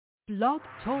Blog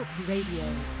Talk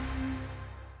Radio.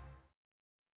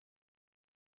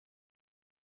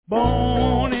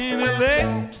 Born in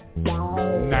LA,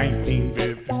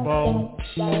 1954.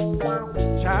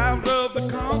 Child of the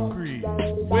concrete,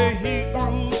 where he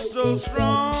grew so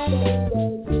strong.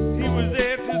 He was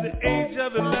there to the age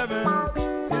of 11.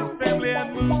 His family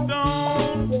had moved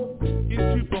on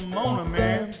into Pomona,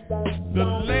 man, the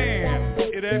land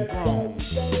it had grown.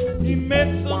 He met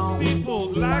some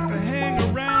people like to hang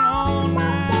around all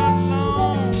night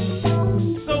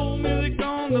long. Soul music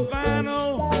on the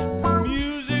vinyl,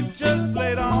 music just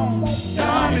played on.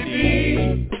 Donny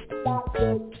D,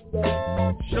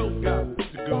 show got to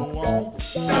go on.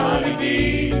 Donny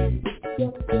D,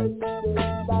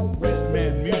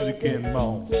 Westman music and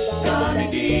more. Donny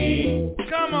D,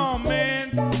 come on man,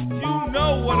 you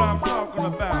know what I'm talking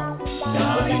about.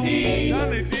 Donny D,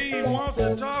 Donny D wants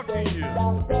to talk to you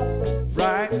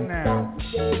right now.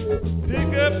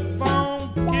 Pick up the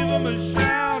phone, give him a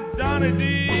shout. Donny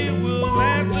D will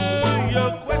answer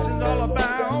your questions all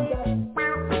about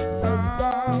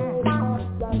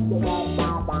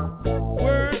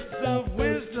words of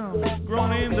wisdom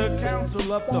grown in the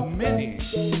council of the many.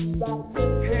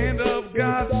 Hand of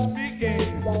God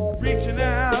speaking, reaching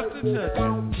out to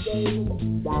touch it.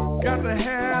 Got to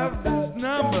have this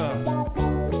number,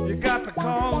 you got to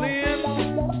call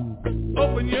in.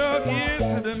 Open your ears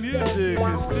to the music,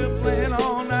 it's still playing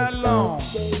all night long.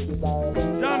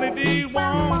 Donny D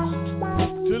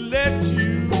wants to let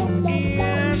you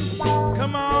in.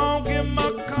 Come on, give him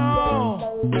a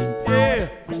call. Yeah,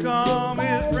 become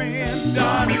his friend.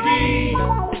 Donny D,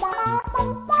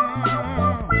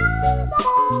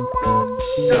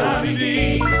 Donny D,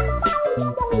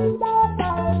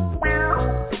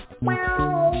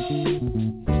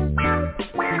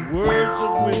 words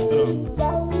of wisdom,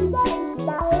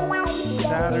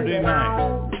 Saturday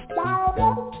night,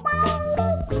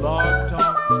 Blog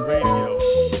Talk Radio.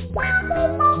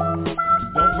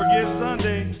 Don't forget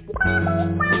Sunday,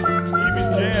 keep it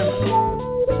jamming,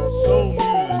 soul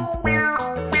music, man,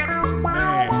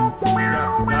 you got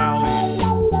to dial in.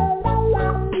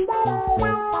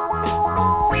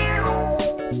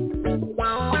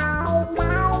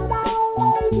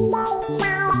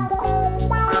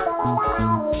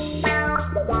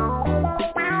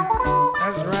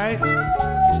 That's right.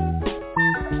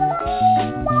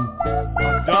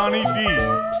 Donny D,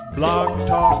 Blog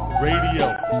Talk Radio.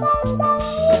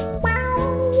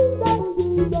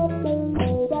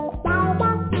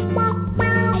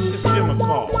 Just give him a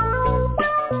call.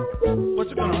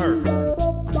 What's it gonna hurt?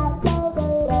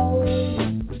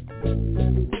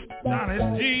 Donny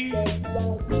D,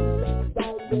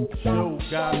 show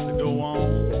got to go on.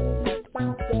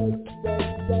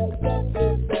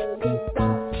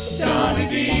 Donny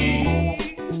D,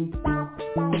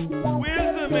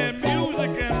 wisdom and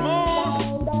music and more.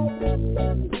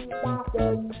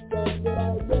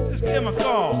 Just give him a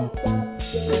call.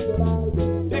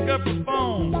 Pick up the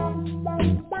phone.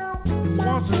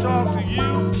 Wants to talk to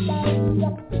you.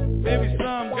 Maybe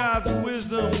some God's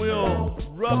wisdom will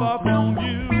rub off on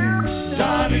you.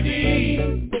 Donny D,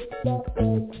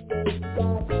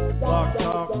 Blog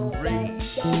Talk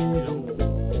Radio.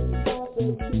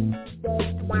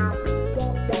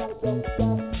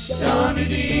 Donny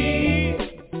D,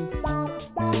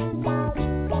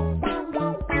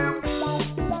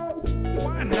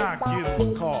 why not give him a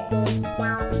call?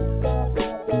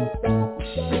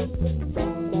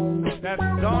 That's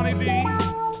Donny D.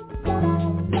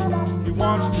 He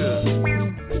wants to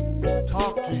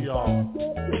talk to y'all.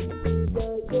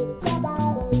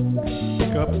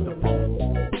 Pick up the phone.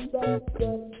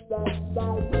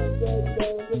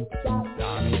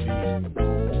 Donny D.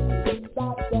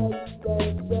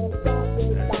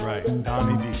 That's right,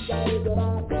 Donny D.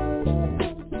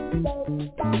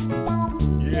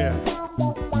 Yeah.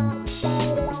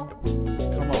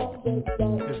 Come on.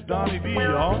 It's Donny D,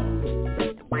 y'all.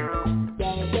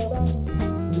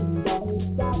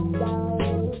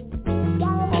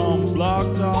 On Blog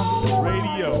Talk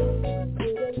Radio.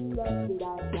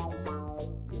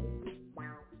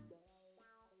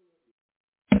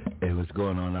 Hey, what's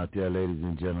going on out there, ladies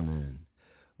and gentlemen?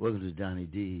 Welcome to Donny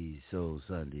D's Soul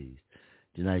Sundays.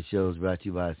 Tonight's show is brought to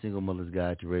you by Single Mother's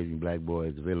Guide to Raising Black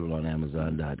Boys, available on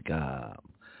Amazon.com,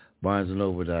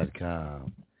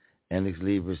 BarnesandNoble.com,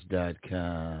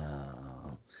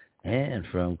 AnnexLibris.com, and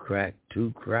From Crack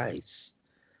to Christ,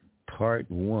 Part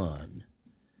 1,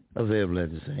 available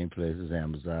at the same place as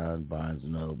Amazon, Barnes &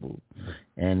 Noble,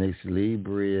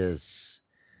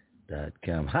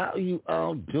 AnnexLibris.com. How you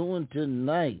all doing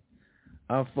tonight?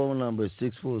 Our phone number is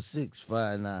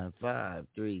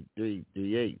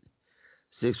 646-595-3338.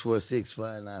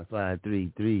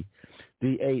 646-595-3338.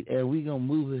 And we going to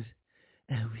move it,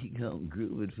 and we going to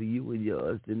groove it for you and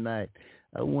yours tonight.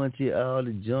 I want you all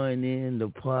to join in the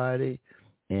party.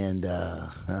 And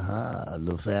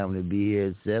the family be here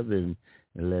at 7.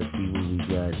 And let's see what we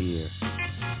got here.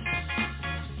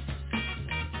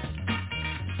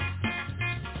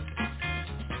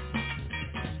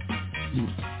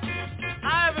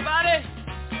 Hi, everybody.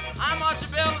 I'm Archie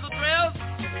Bell of the Trails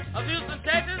of Houston,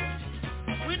 Texas.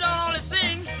 We don't only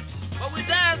sing, but we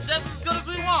dance just as good as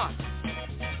we want.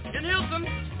 In Houston,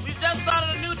 we just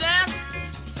started a new dance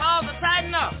called the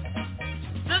Tighten Up.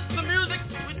 This is the music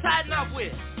we tighten up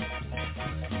with.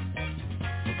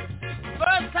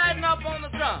 First, tighten up on the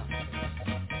drum.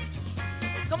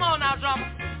 Come on now, drummer.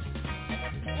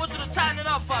 I want you to tighten it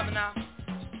up for me now.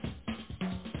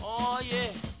 Oh,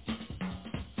 yeah.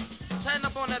 Tighten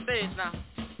up on that bass now.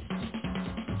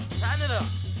 Tighten it up.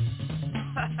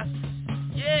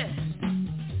 Yeah.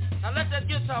 Now let that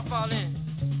guitar fall in.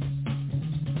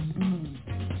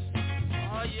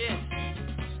 Oh, yeah.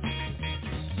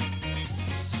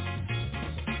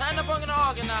 Tighten up on the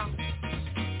organ now.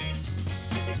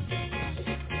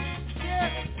 Yeah,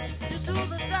 you do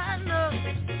the tighten up.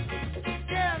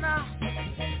 Yeah, now. I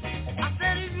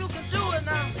said if you can do it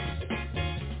now,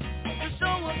 you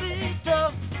sure will be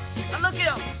tough. Now look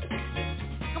here.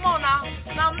 Come on now.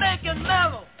 Now make it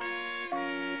mellow.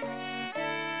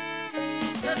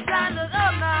 Let's tighten it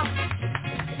up now.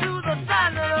 Do the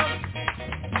tighten it up.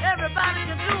 Everybody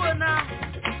can do it now.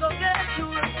 So get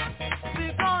to it.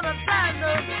 We're gonna tighten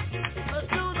up. Let's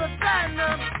do the tighten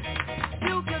up.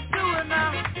 You can do it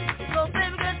now. So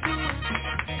baby get to it.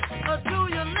 Let's do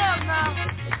your left now.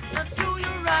 Let's do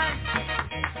your right.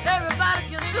 Everybody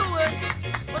can do it.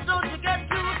 But don't you get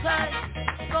too tight.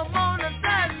 Come on and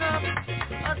tighten up.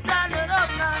 Let's tighten it up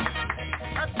now.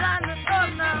 Let's tighten it up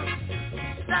now.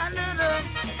 Tighten it up.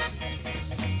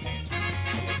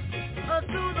 Let's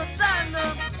do the tighten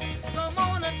up. Come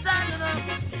on and tighten it up.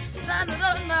 Tighten it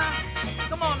up now.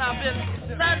 Come on now, Billy.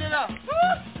 Tighten it up.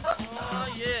 Oh,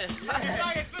 yeah.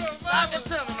 Lock it to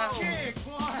me now.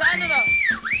 Tighten it up.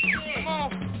 Come on.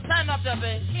 Tighten up that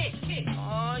bass.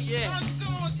 Oh, yeah.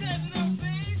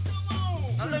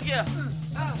 Now look here.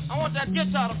 I want that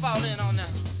guitar to fall in on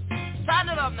that.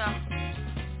 Tighten it up now.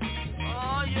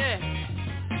 Oh, yeah.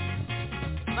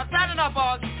 Now tighten it up,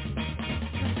 boys.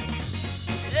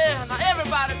 Yeah, now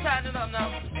everybody tighten it up now.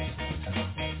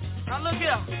 Now look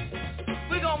here.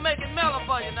 We gonna make it mellow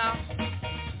for you now.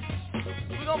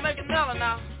 We gonna make it mellow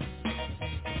now.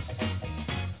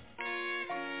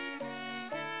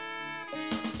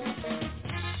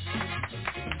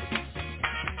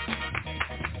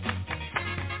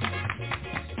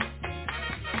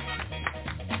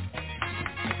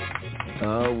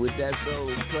 Oh, with that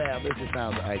soul clap, it just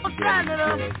sounds like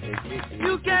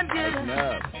You can get it.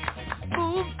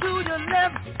 Move to your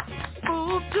left,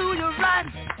 move to your right.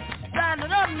 Tighten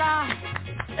it up now.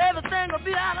 Everything will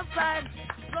be out of sight.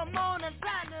 Come on and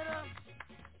tighten it up.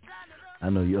 I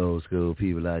know you old school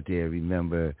people out there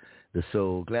remember the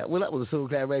soul clap. Well, that was a soul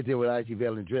clap right there with Archie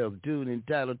Bell and Trail. Tune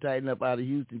entitled Tighten Up out of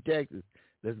Houston, Texas.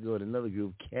 Let's go to another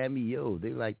group, Cameo. They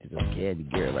like to know Candy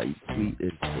Girl, like sweet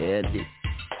as candy.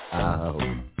 Oh,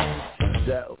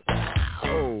 so,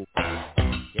 oh,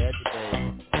 get the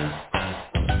baby.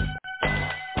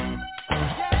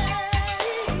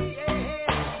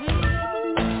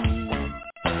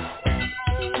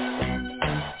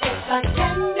 It's like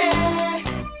candy.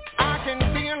 I can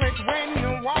feel it when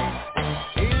you walk,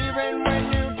 even when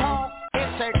you talk. It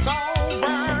takes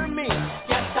over me.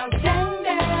 Yes, I'm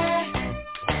candy.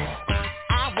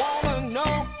 I wanna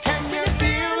know, can you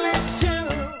feel it too?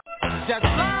 Just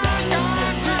like I do.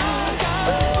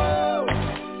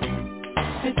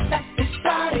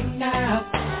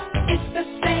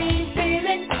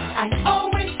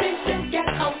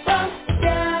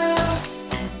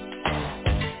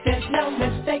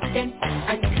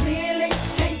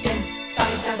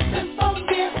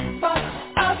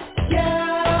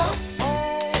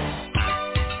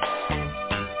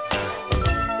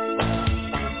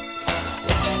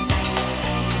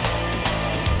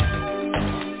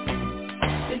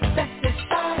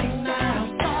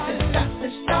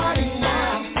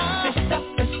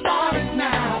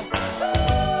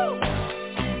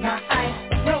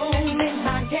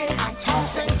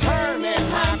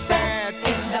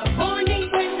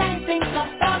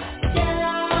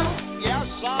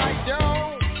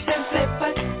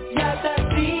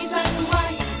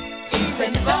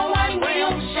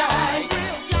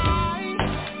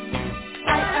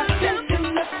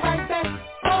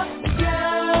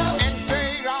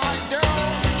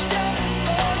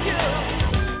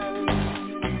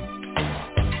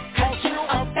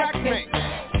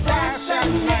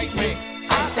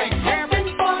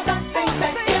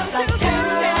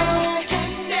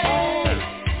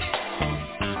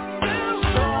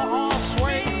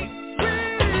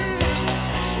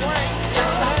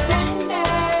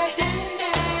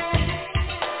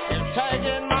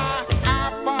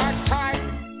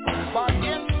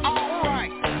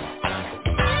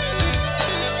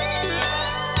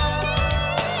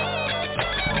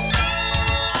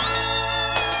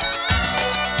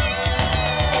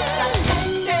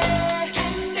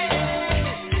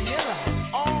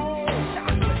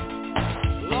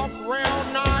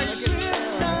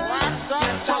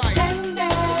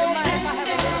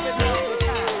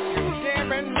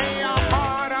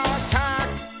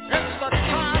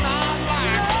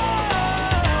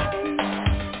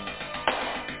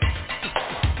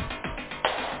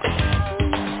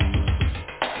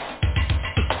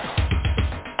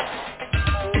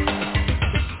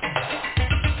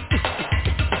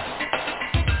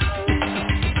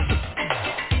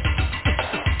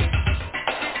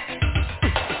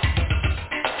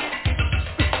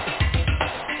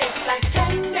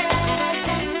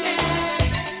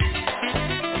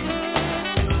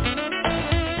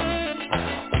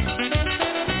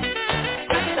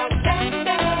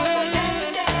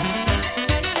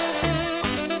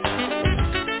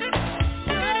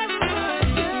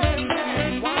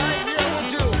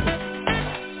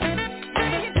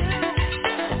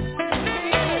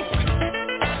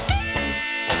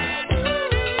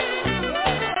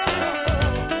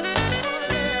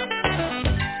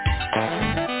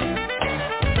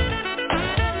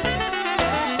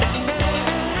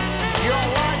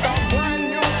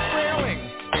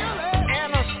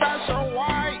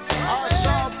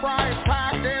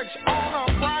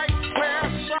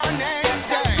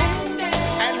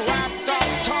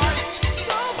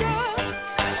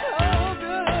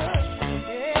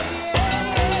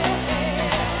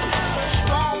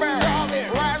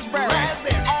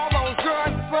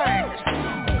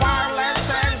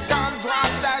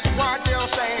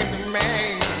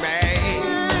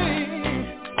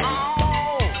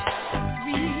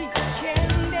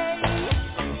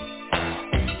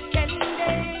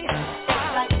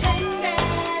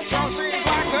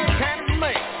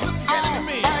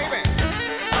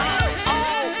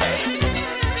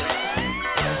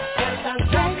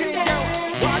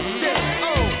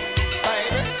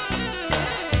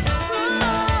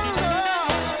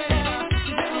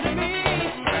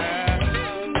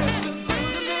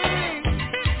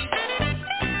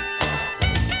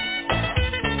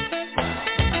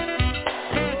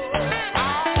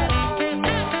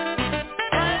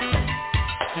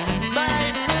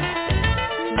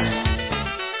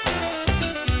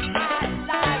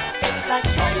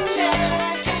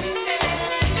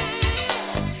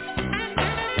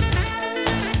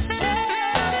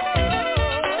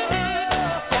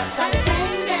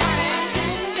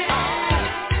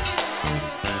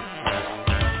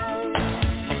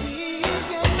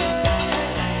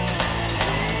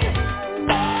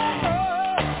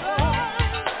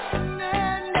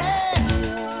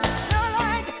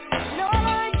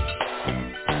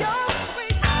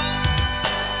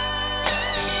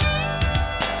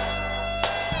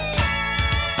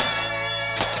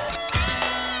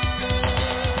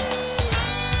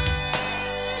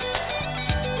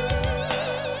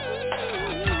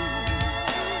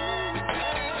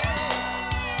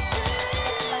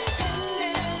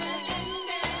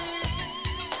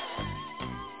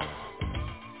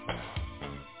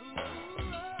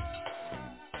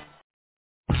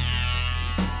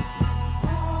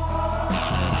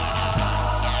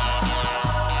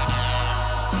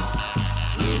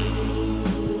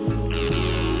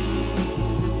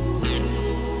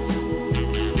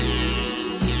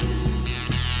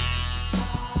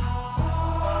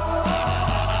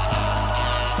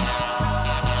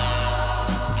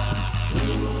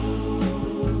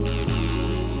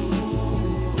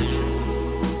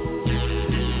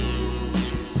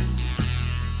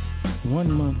 1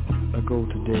 month ago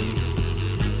today,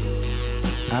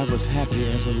 I was happy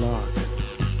as a lark.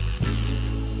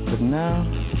 But now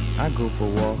I go for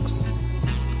walks,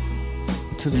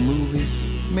 to the movies,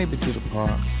 maybe to the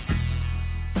park.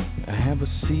 I have a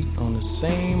seat on the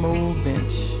same old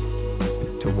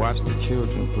bench to watch the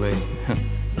children play.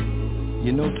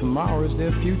 You know, tomorrow is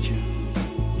their future.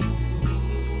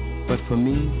 But for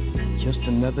me, just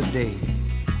another day.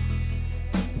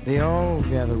 They all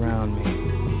gather around me.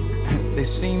 They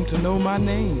seem to know my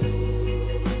name.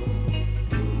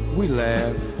 We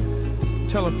laugh,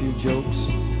 tell a few jokes,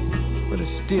 but it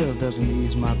still doesn't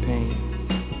ease my pain.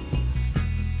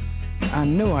 I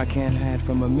know I can't hide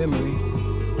from a memory,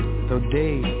 though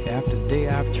day after day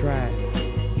I've tried.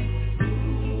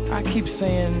 I keep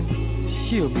saying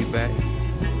she'll be back,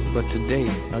 but today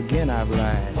again I've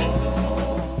lied.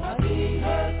 I see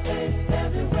her face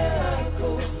everywhere I go,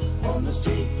 on the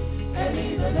street and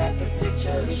even at the picture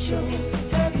show.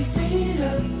 Have you seen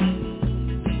her?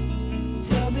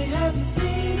 Tell me, have you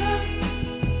seen her?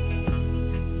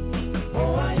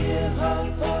 Oh, I hear her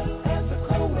voice as the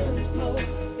cold winds blow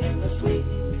in the sweet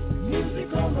music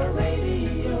on the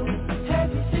radio. Have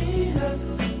you seen her?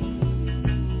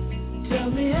 Tell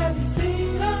me, have you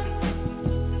seen her?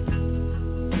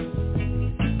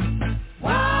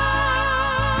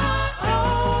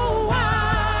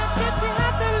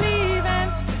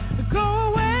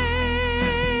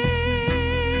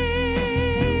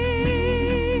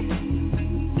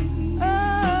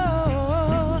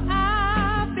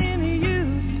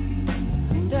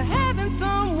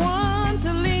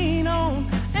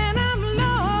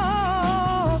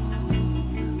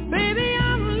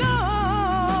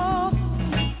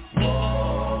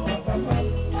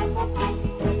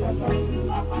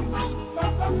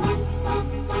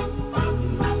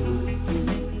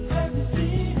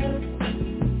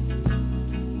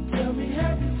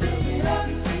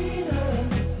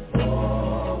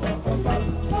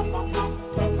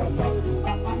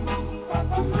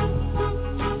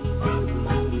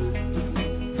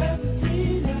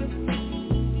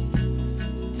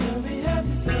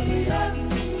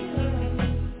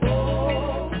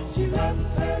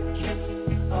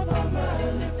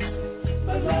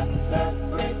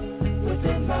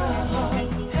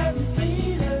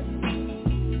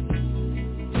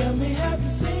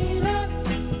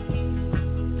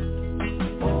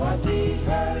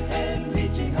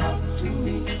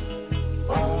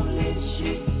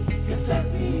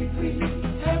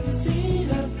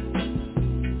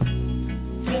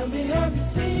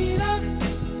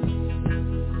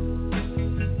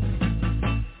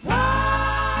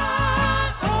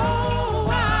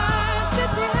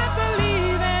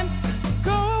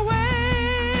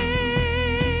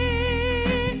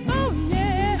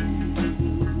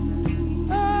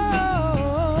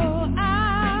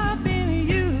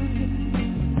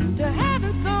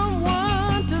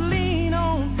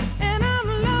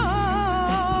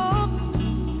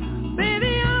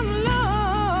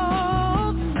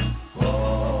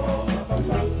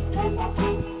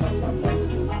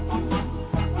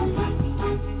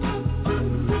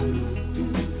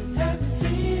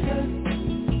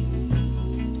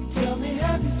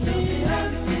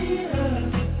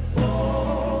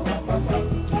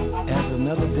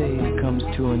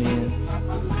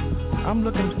 I'm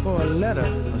looking for a letter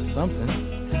or something,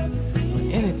 or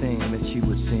anything that she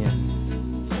would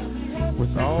send.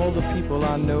 With all the people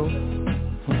I know,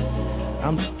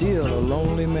 I'm still a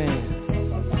lonely man.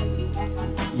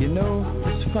 You know,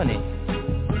 it's funny.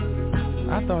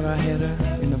 I thought I had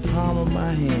her in the palm of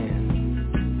my hand.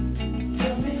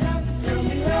 Tell me, have you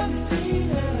seen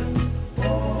her?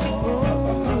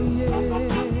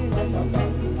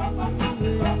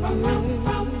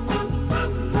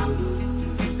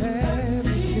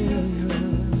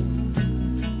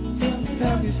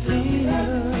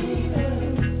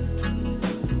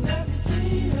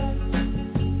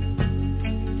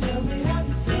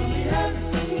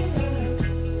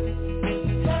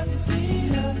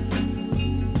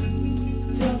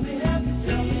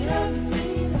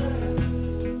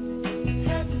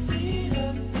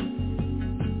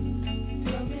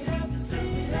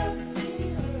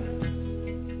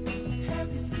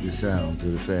 Sound to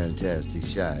the fantastic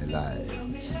Shy Lives.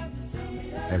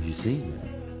 Have you seen that?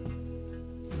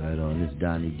 Right on, this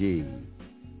Donnyds,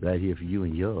 right here for you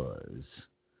and yours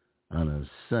on a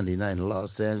Sunday night in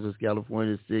Los Angeles,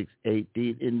 California,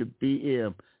 6:18 in the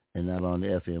PM, and not on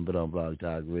the FM, but on Blog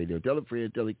Talk Radio. Tell a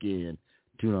friend, tell a kid,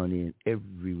 tune on in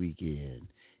every weekend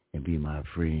and be my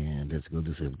friend. Let's go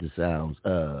to the sounds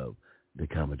of the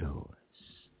Commodores.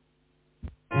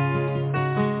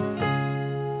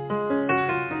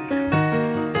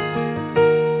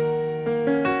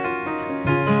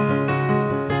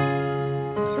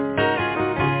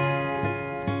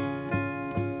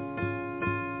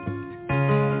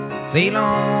 sail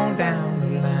on down the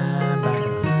line about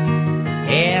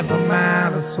half a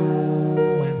mile or so,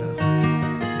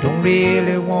 and don't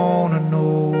really wanna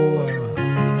know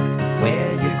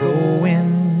where you're going.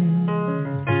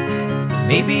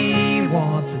 Maybe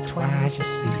once or twice, you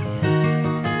see,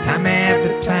 time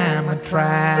after time I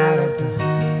try to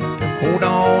hold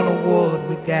on to what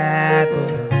we got,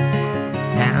 but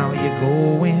now you're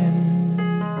going.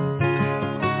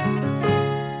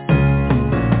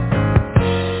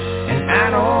 I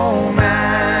don't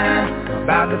mind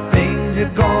about the things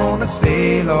you're gonna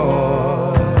say,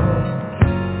 Lord.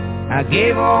 I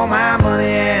gave all my money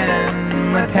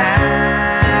and my time.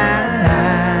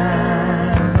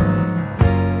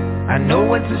 I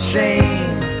know it's a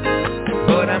shame,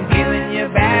 but I'm giving you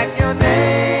back your name.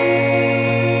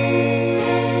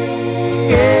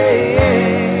 Yeah.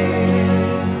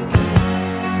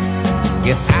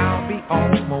 Guess I'll be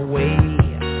on my way.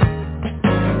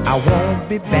 I won't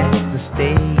be back to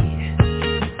stay.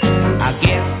 I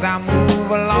guess I'll move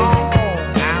along.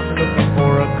 I'm looking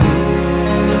for a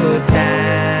good time.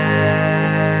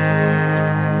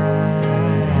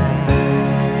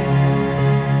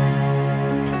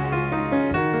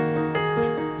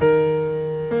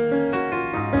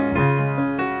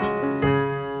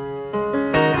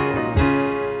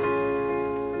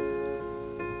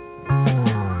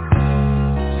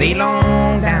 Sail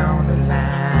on down the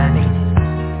line.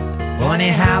 Funny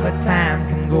how the time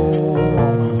can go.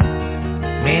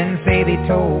 Men say they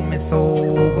told me so,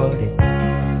 but it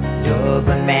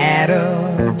doesn't matter.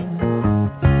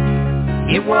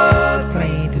 It was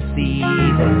plain to see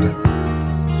that a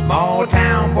small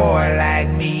town boy like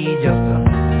me just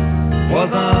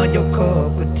wasn't your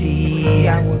cup of tea.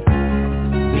 I was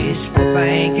wishful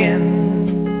thinking.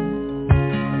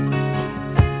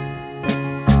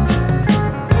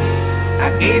 I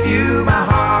gave you my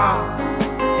heart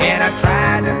and I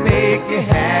tried to make you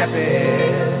happy,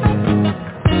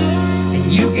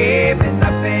 and you gave me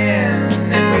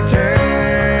nothing in return.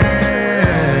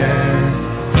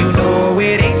 You know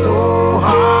it ain't so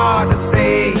hard to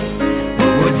say,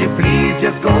 but would you please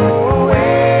just go away?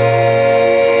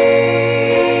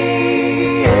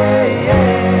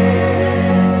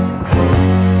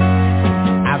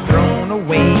 I've thrown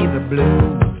away the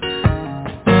blues.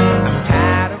 I'm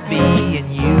tired of being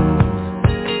used.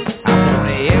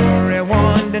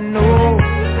 Everyone to know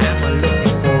I'm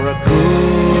looking for a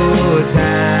good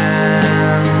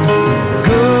time,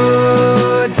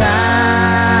 good time.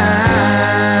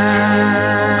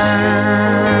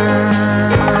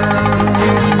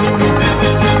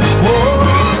 Oh,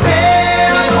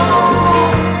 sail on,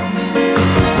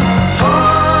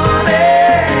 honey,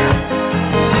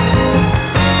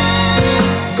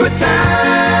 good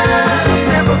times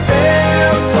never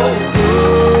felt so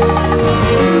good.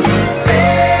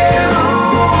 Sail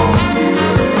on,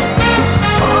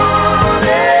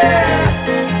 honey,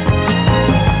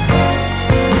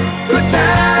 good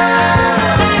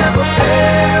times never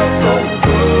felt so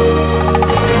good.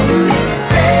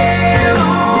 Sail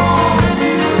on,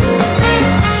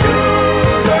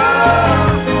 sugar,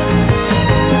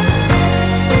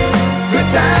 good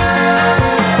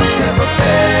times never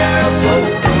felt so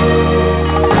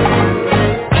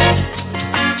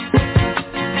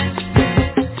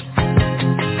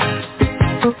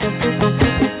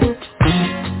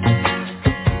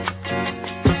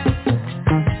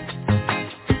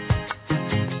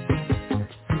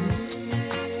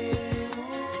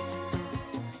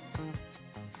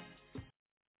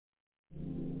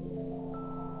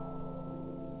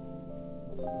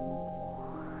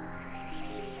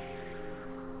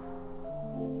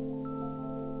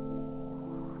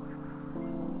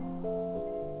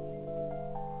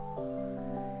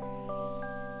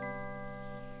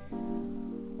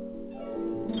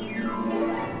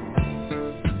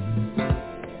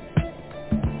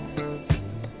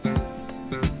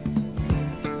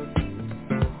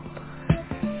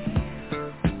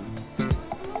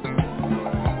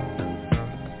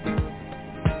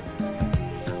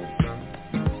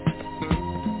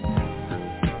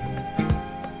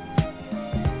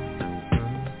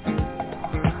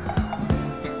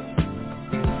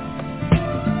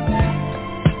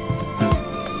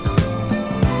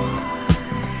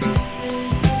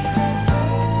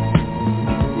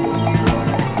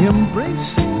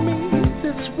embracing me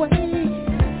this way.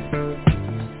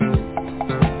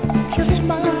 Kiss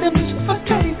my lips for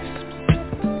taste.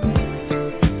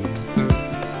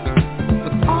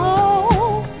 With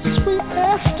all sweet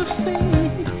ecstasy.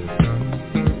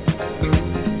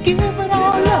 Give it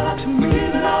all up to me.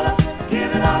 Give it all up.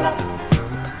 Give it all up.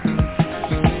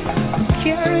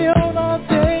 Carry on all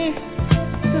day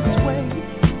this way.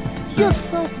 You're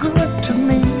so good.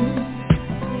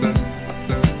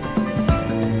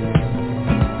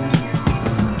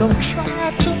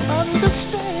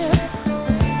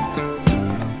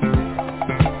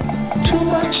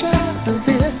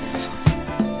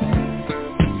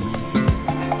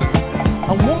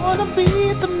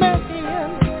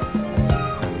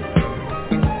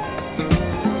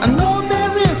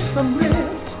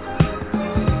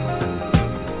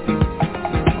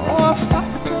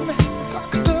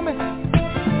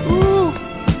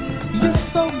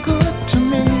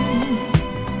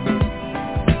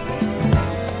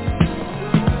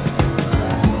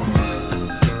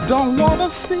 Don't wanna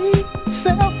see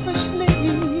selfishly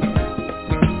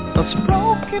us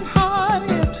broken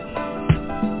hearted.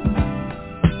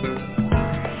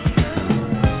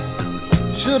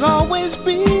 Should always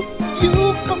be you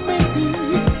for me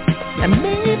and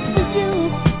me for you.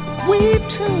 We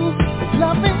two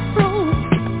loving through.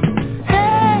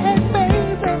 Hey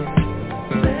baby,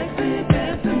 sexy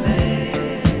dancing lady,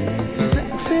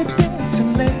 sexy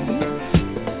dancing lady,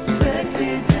 sexy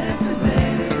dancing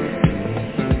lady.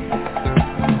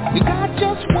 You got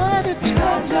just what it takes,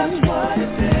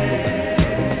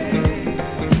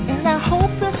 and I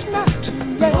hope it's not too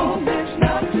late.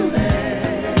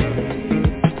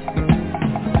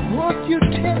 Want you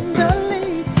tenderly,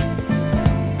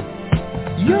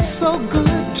 you're so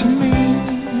good to me.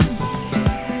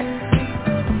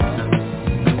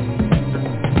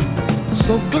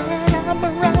 So glad I'm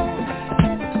around.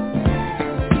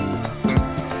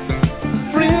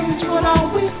 Friends, what are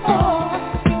we for?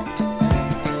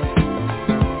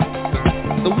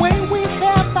 The way we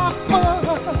have our fun,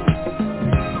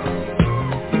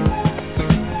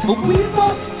 but we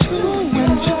want to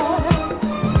enjoy.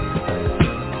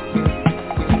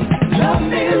 Love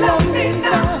me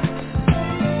now.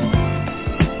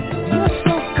 You're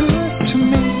so good to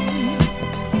me.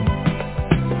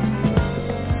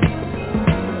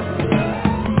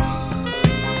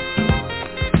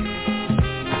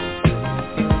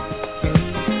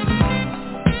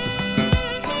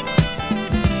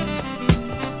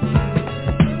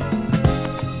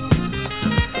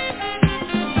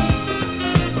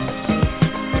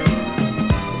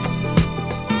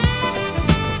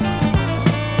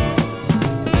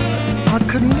 I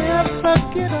could never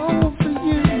get over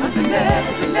you. I could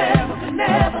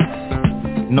never.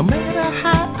 No matter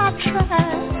how I try.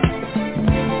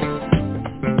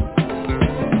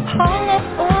 Hung up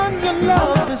on your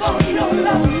love is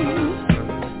true.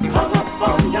 Hung up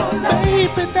on your love.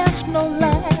 Baby, that's no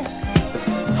lie.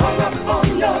 Hung up on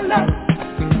your love.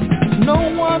 No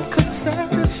one could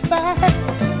satisfy.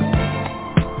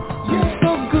 You're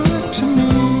so good to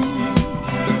me.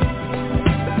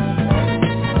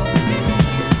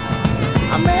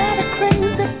 I'm at a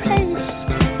crazy pace.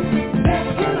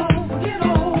 Never get over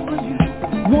you.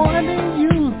 Wanting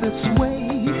you this way.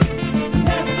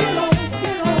 Never get over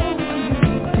you.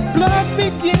 Blood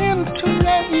begin to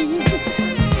race.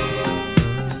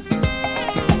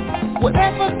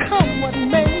 Whatever come, what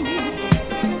may.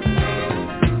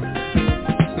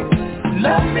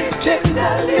 Love me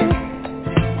tenderly.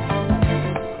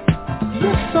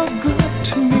 You're so good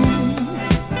to me.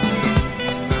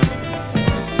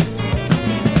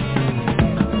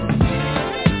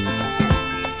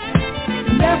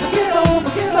 Never get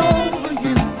over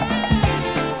you.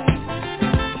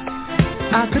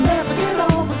 I could never get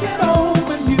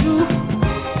over you.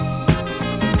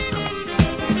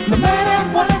 No matter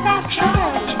what I try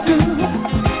to do.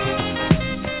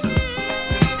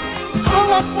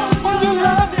 All up on your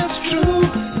love is true.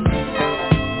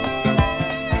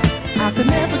 I could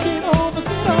never get over.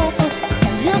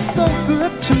 You're so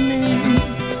good to me.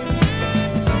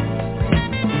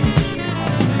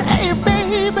 Hey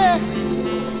baby.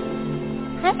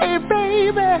 Hey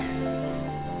baby.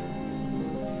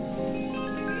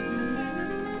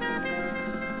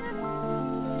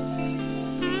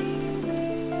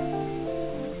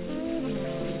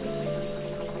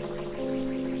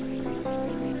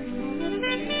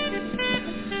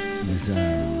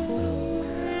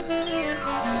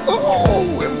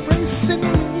 Oh, embracing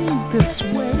me this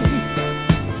way.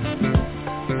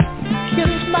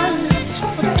 Kiss my lips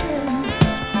for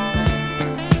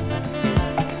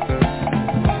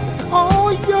oh,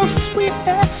 your sweet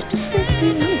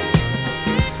ecstasy.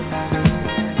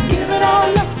 Give it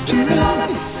all up to me.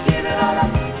 Give it all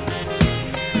up.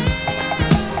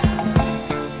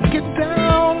 Get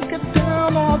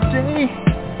down all day.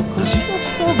 'Cause you're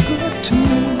so good to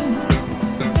me.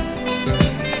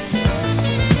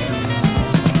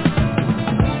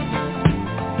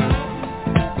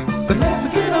 But never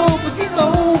get over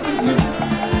you.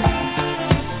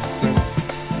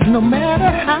 No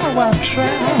matter how I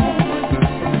try.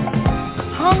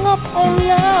 Hung up on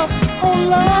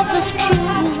love is true.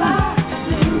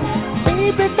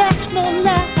 Baby, that's no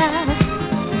lie.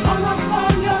 Hung up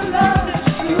on your love is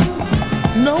true.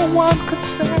 No one could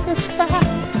satisfy.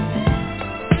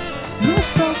 You're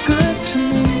so good to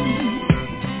me.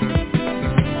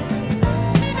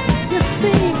 You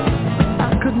see, I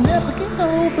could never get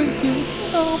over you.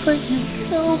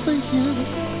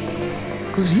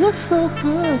 'Cause you're so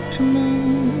good to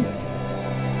me.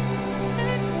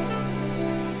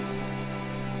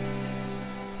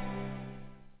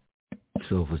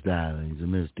 Soulful Stylings of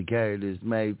Mr. Curtis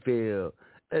Mayfield.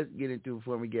 let's get into it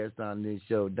before we guest on this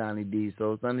show, Donny D.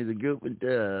 Soul Sunny's a group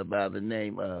by the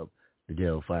name of the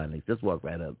Delphonics. Let's walk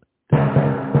right up.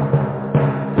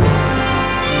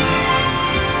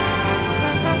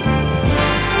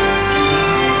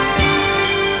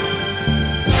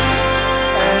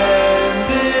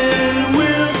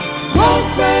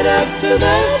 Walk right up to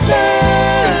the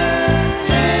sky.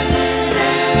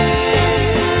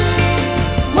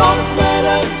 Walk right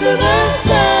up to the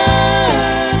sky.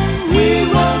 We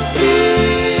won't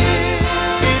fear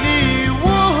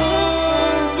anyone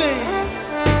thing.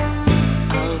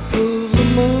 I'll pull the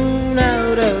moon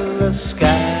out of the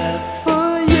sky for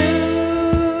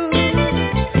you.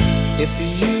 If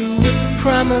you would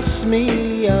promise me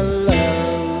a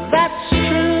love that's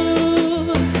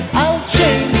true, I'll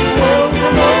change the world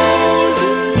from old to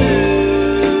new.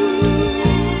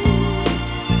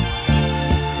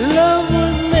 Love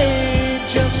was made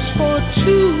just for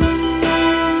two,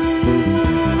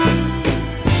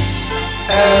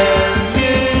 and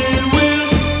it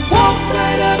will walk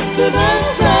right up to the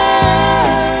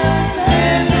side,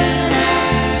 and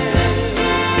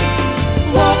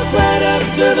walk right up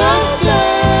to the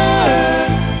side.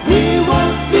 We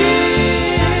won't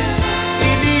fear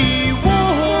anyone.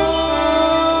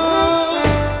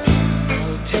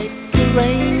 I'll take the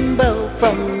rainbow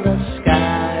from the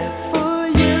sky for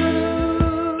you.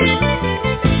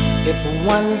 If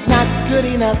one's not good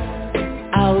enough,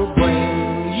 I'll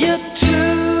bring you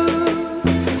two.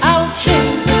 I'll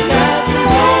change the sky from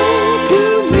old to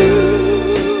new.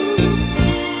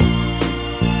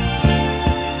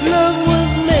 Love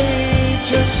was made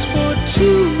just for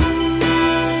two,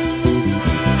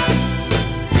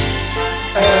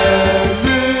 and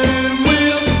it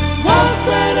will walk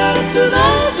right up to the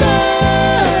side,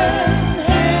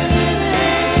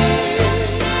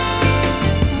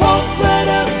 walk right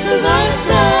up to the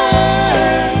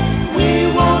side. We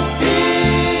won't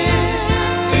fear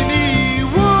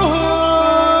anyone.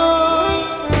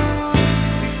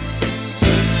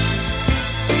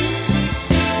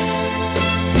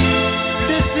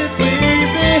 This is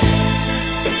baby.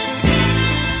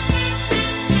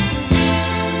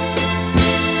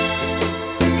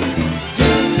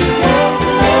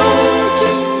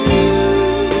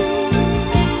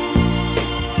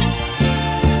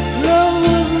 Love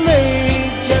was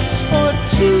made just for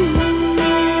two,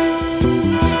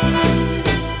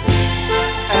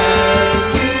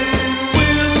 and it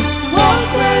will walk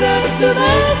right up to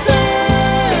the side,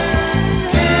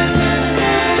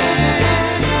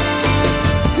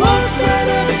 walk right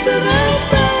up to the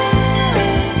side.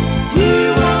 We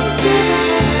won't fear.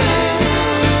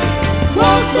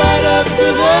 Walk right up to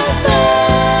the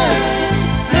side,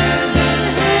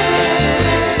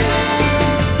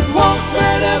 walk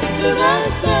right up to the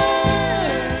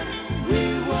side. We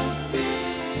won't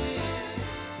fear.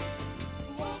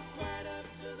 Walk right up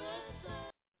to the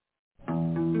side.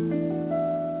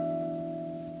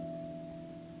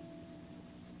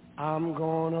 I'm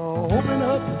gonna open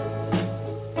up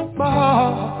my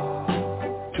heart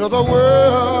to the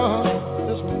world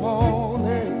this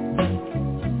morning.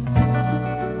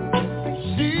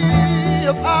 See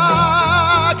if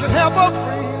I can help a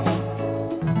friend.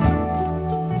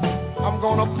 I'm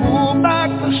gonna pull back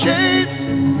the shades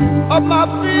of my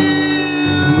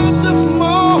fears this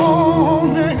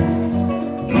morning,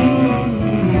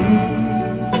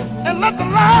 and let the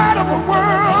light of the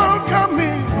world come in.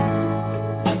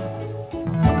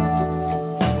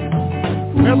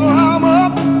 Whether I'm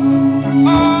up or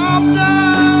I'm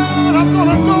down, I'm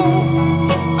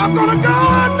gonna go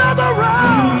another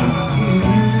round.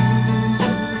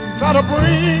 Try to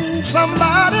bring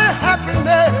somebody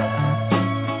happiness.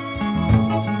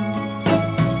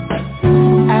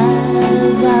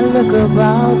 As I look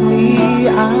about me,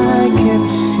 I can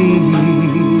see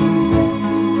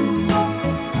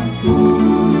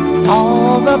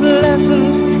all the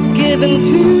blessings given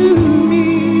to me.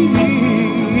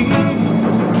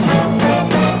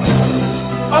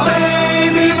 A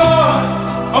baby boy,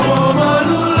 a woman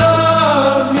who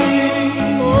loves me.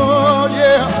 Oh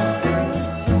yeah.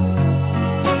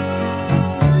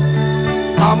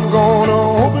 I'm gonna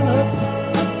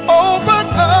open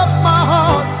up my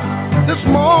heart this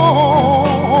morning,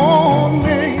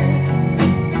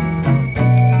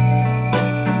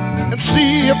 and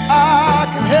see if I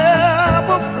can help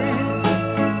a friend.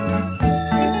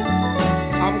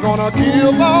 I'm gonna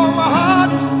give all my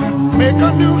heart, make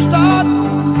a new start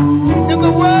in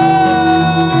the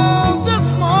world this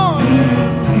morning.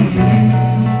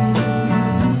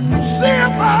 See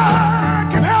if I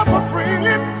can help a friend.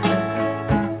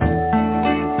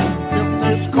 If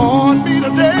they scorn me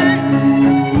today,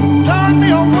 turn me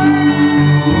away,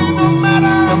 no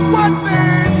matter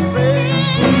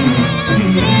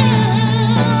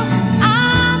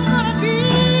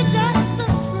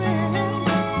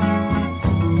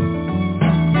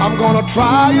gonna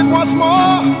try it once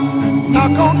more.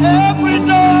 Knock on every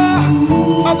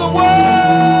door of the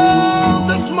world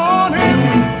this morning.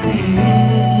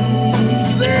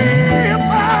 See if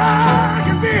I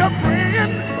can be a friend.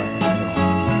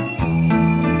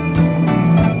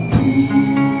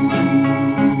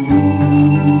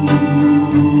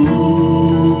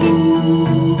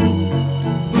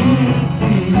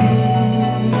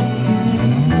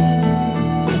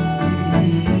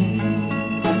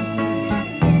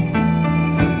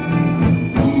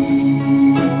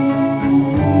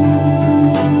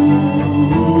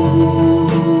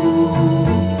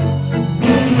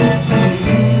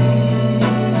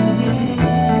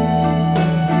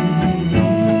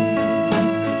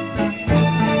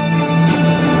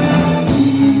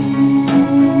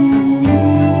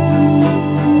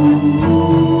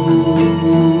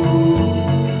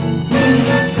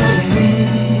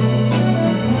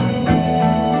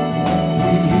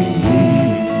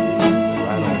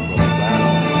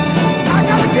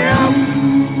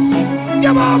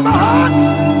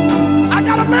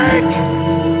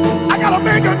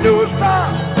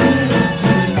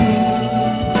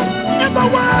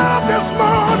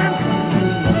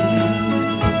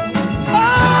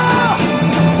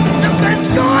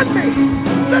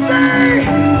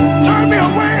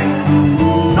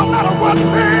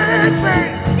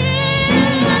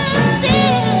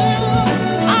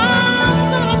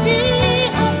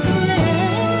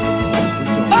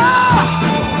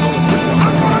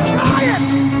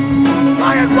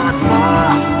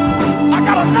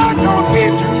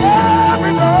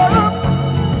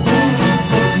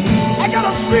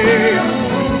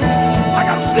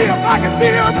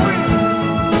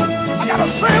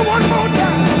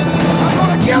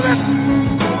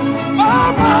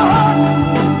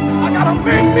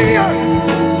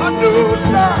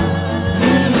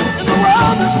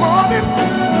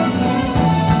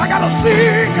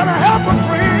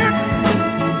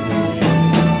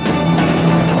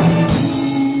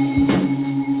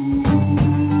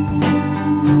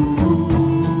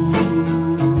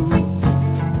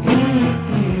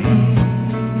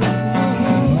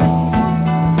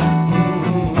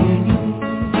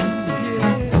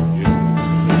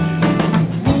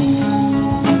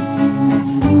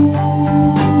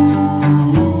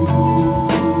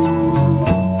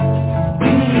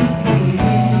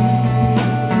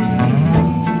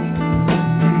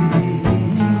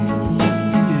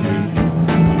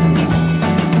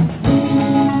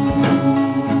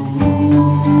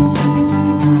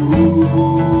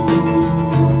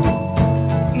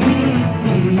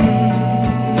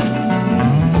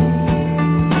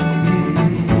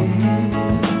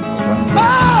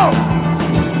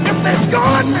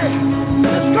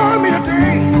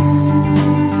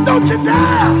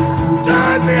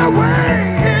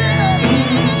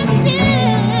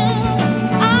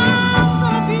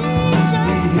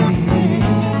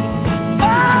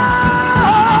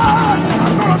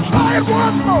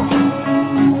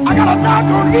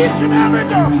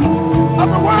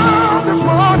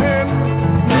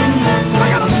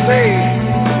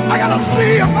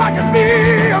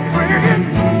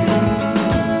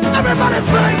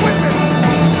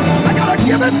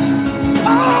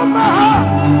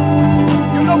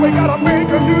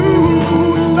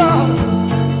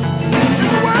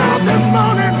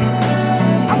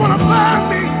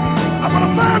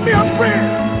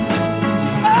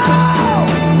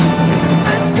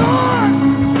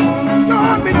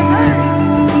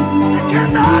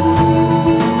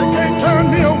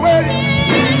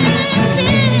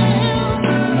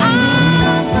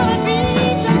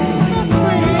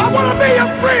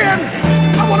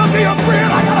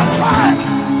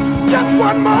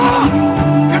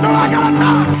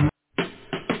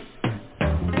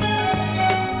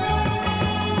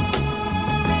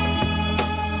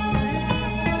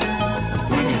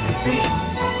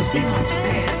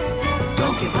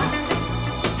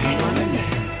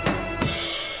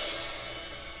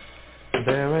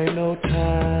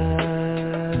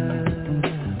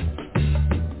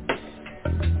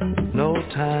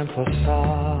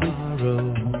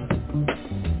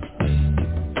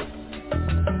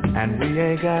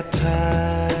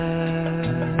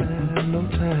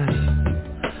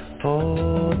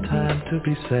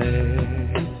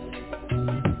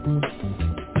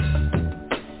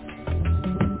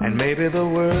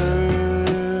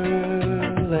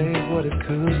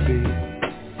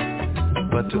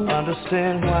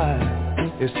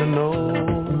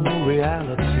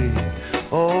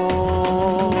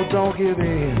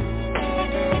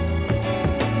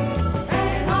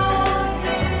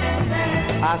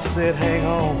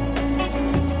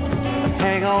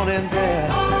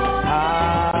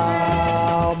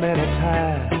 many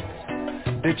times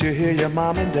did you hear your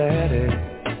mom and daddy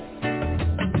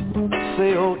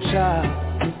say, oh child,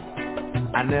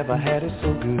 I never had it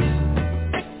so good.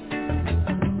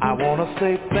 I want to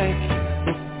say thank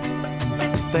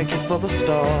you for the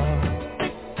start.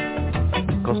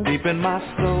 'Cause deep in my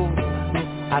soul,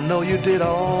 I know you did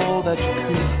all that you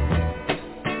could.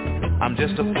 I'm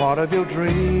just a part of your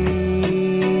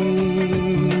dream,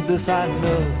 this I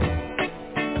know.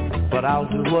 But I'll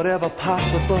do whatever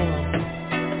possible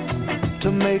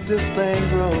to make this thing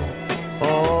grow.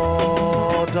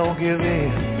 Oh, don't give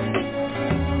in.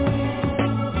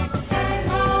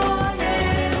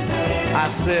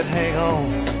 I said hang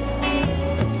on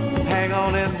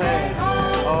in there.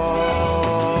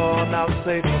 Oh, now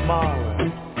say tomorrow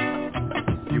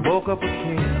you woke up a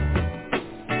king.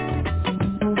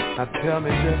 Now tell me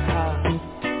just how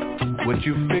would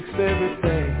you fix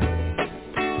everything?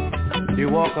 You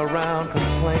walk around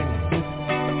complaining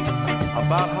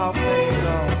about how things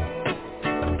are,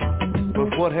 but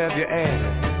what have you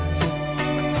added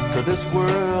to this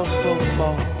world so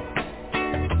far?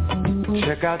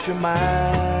 Check out your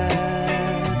mind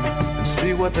and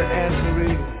see what the answer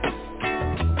is,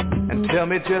 and tell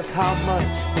me just how much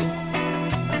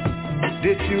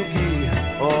did you give?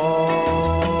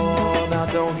 Oh, now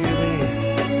don't give in.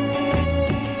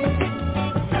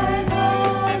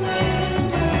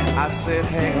 I said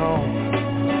hang on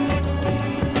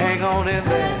in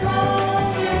there.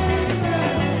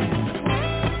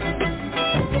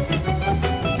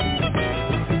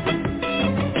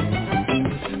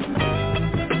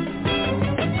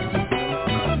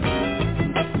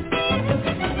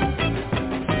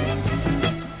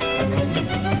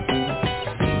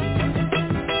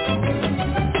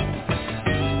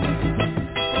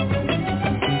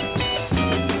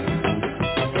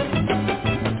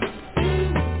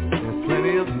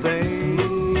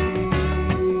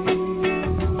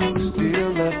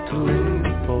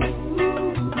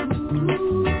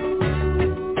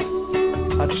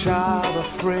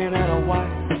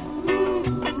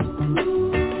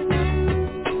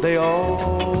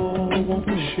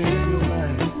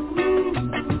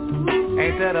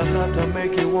 Enough to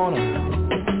make you wanna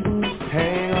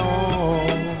hang on,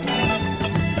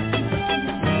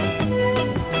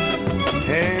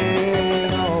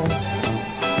 hang on,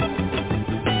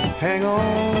 hang on.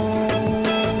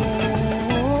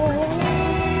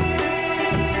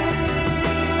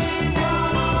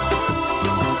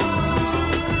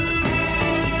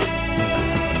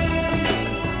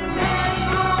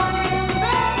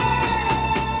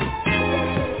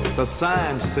 The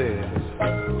sign says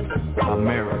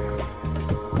America,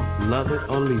 love it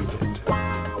or leave it.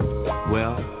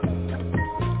 Well,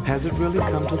 has it really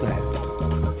come to that?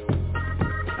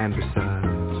 And besides,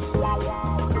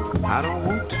 I don't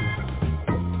want to.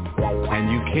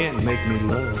 And you can't make me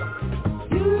love.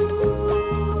 You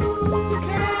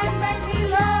can't make me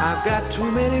love. I've got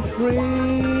too many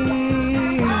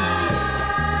friends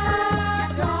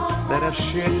that have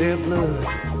shed their blood.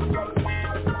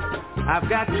 I've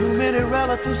got too many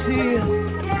relatives here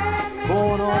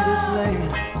born on this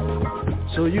land,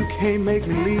 so you can't make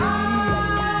me leave.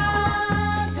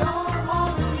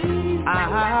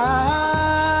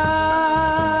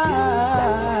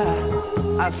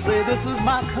 I say this is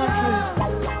my country,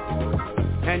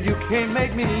 and you can't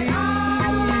make me leave.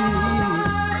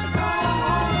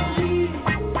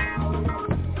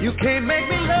 You can't make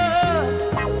me love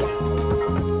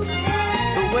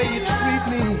the way you treat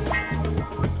me,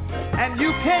 and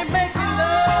you can't make me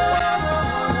love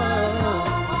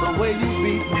the way you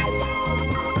beat me.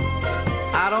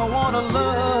 I don't want to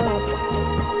love,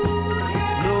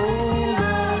 no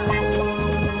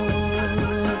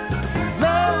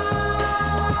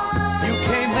love. You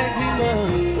can't make me love.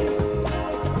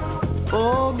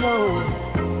 Oh no,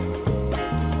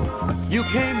 you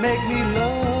can't make me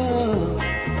love.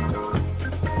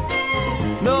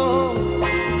 No,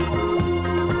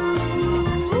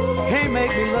 can't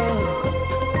make me love.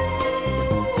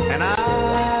 And I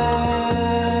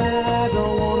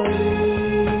don't want to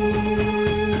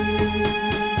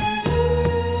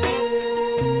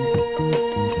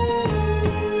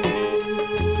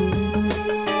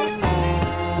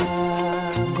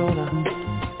I'm gonna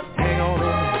hang on in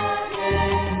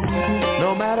there.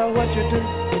 No matter what you do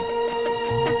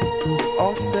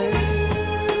or say,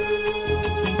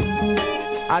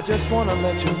 I just want to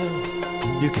let you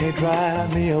know you can't drive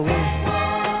me away.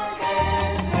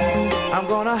 I'm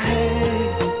gonna hang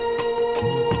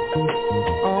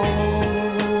on,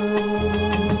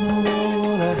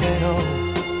 gonna hang on,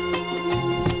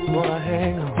 gonna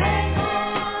hang on.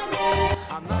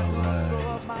 I'm not gonna throw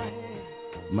up my head.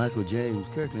 Michael Uncle James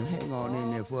Kirkland. Hang on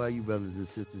in there for all you brothers and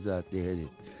sisters out there that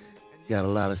got a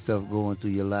lot of stuff going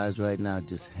through your lives right now.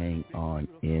 Just hang on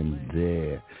in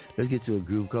there. Let's get to a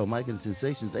group called Mike and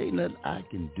Sensations. Ain't nothing I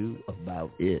can do about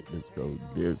it. Let's go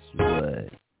this way.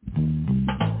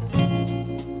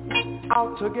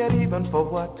 Out to get even for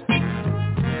what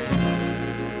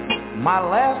my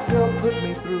last girl put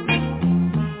me through.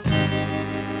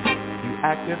 You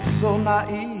acted so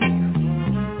naive,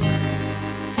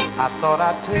 I thought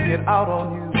I'd take it out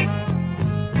on you.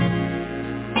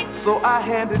 So I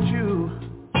handed you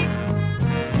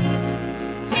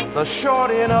the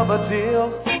short end of a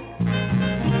deal.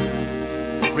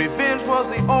 Revenge was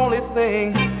the only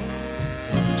thing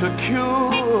to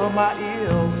cure my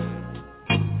ills.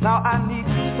 Now I need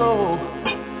you so,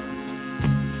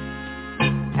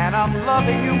 and I'm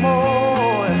loving you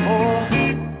more and more.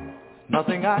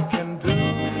 Nothing I can do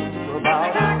about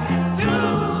it.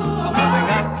 Nothing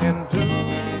I can do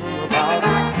about it.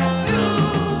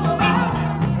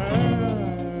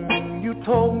 You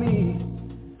told me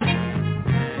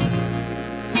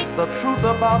the truth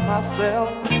about myself,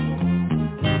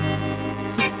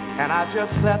 and I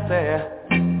just sat there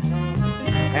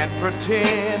and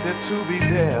pretended to be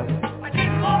deaf. I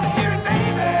didn't want to hear it,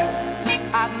 baby.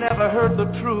 I never heard the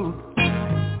truth.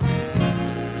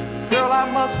 Girl, I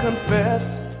must confess,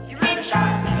 you really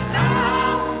shot me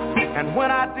down. And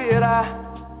when I did, I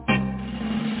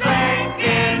sank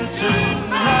into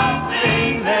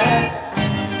nothingness.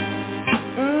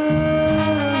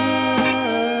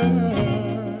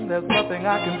 There's nothing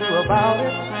I can do about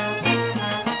it.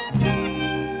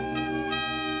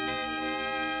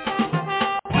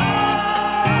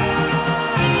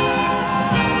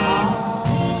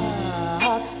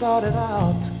 Started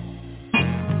out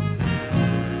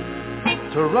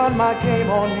to run my game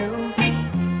on you.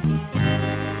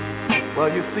 Well,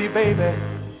 you see, baby,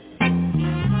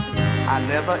 I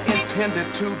never intended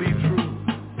to be true.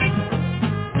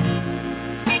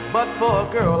 But for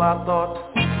a girl I thought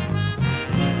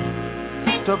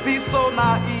to be so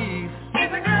naive,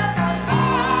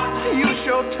 you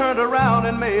sure turned around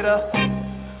and made a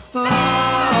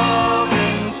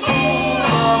loving fool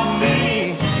of me.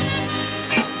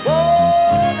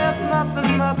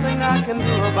 Nothing I can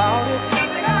do about it.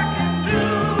 Nothing I can do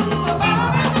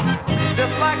about it.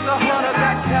 Just like the hunter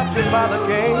got captured by the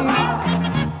game.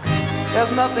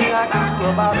 There's nothing I can do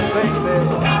about it, baby.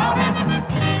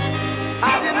 I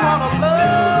didn't want to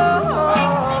love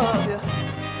you,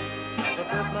 but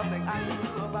there's nothing I can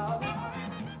do about it.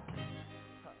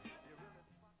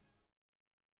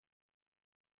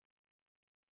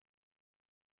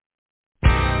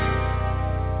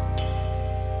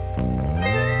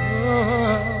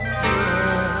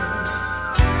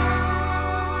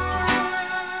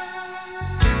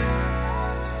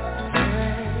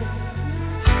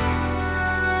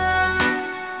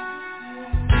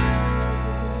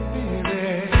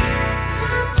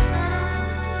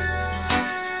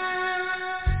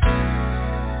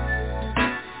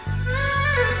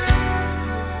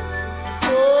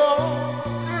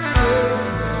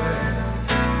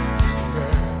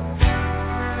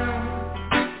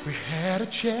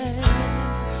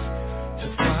 Chance to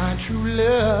find true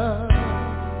love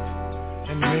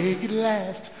and make it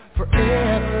last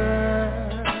forever.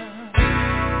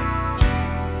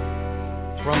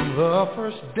 From the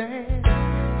first dance, I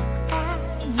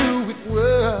knew it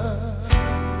was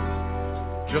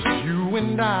just you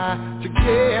and I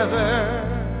together.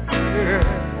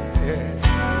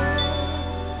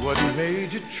 What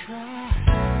made you try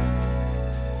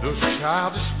those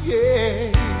childish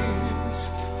games?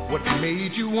 What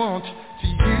made you want to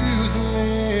use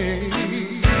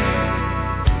me?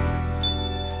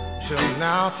 Till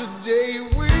now today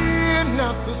we're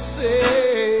not the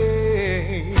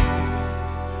same,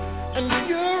 and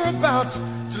you're about to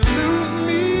lose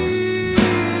me,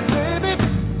 baby.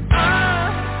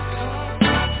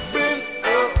 I've been a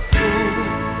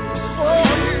fool for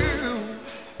you.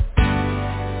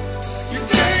 You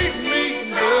gave me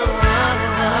the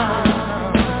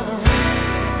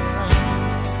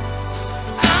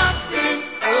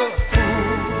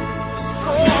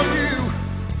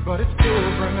but it's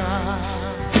over now.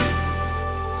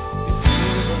 It's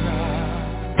over now.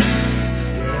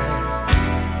 Yeah.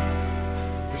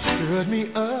 You stood me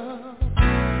up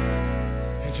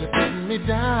and you put me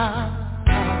down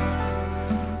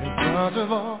in front of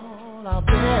all our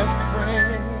best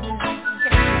friends.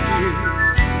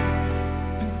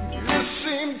 You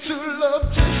seem to love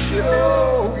to show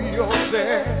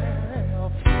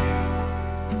yourself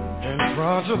in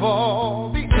front of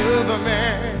all the other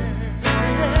men.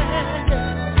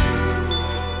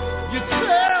 You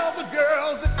tell the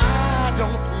girls that I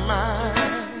don't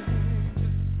mind.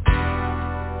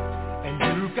 And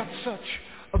you got such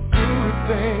a good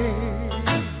thing.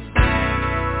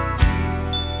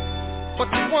 But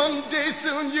one day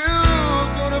soon you're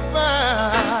gonna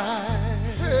find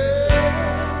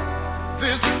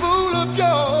this fool of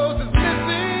yours is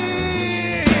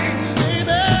missing,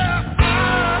 baby.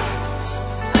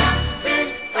 I've been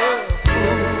a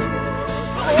fool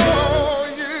for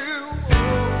you.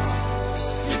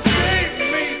 You gave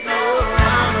me the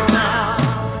runaround.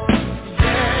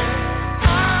 Yeah,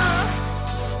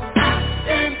 I've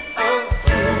been a fool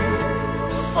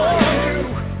for you.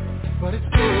 But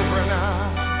it's over now.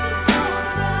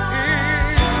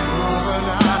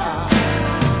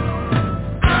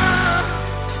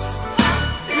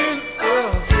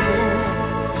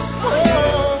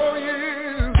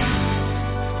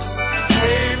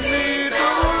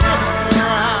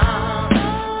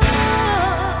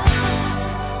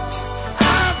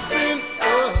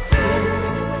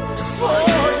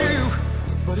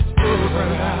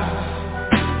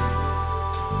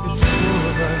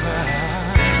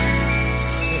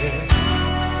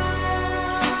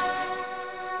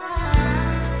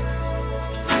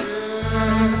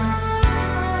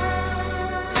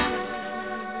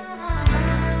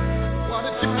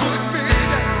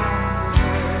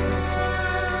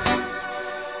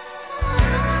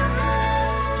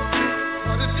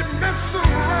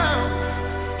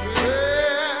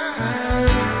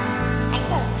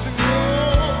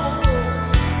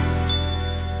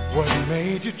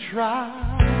 Try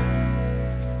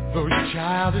those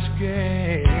childish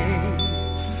games.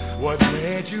 What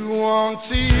made you want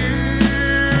to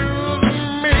use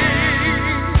me?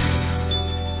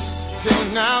 Till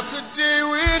now today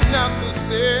we're not the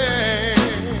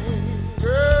same,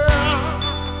 girl.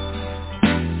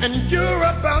 And you're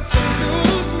about to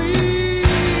lose me,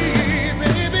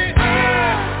 baby.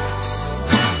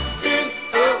 I've been a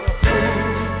fool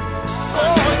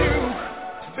for you.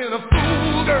 Been a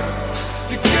fool, girl.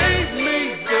 You gave me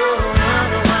the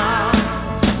runaround.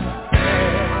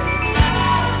 Yeah.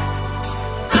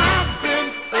 I've been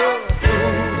a fool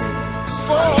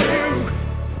for you,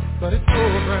 but it's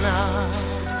over now.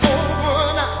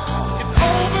 Over now. It's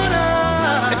over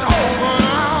now. It's over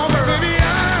now, baby.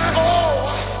 I've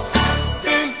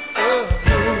been a fool.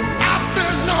 I've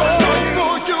been all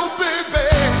for you, baby.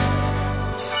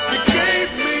 You gave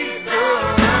me the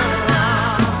runaround.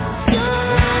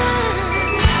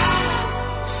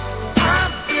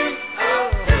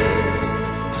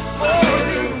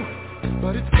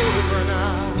 But it's over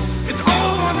now. It's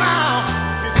over now.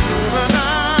 It's over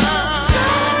now.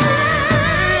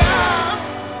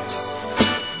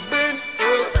 I've been a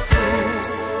fool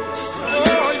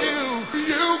for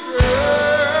you,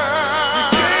 girl. You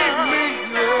gave me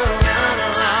the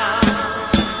runaround.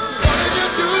 What did you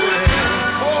do it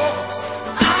for?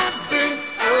 I've been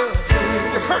a fool.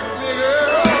 You hurt me,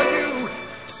 girl,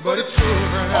 but it's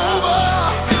over now.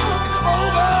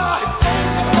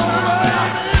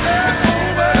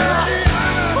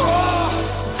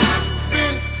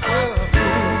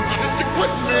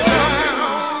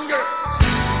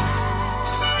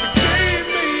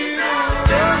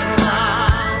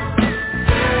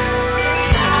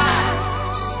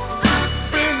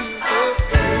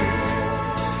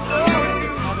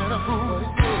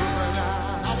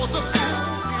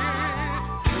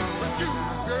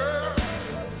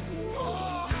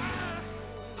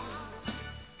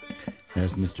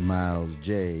 That's Mr. Miles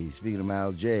J. Speaking of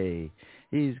Miles J,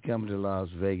 he's coming to Las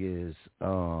Vegas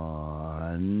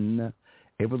on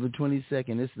April the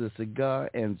 22nd. This is the Cigar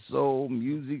and Soul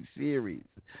Music Series.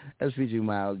 That's featuring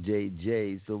Miles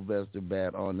J. Sylvester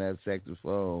Bat on that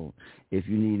saxophone. If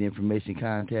you need information,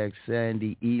 contact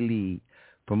Sandy Ely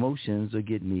Promotions or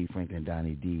get me, Franklin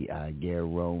Donny D. I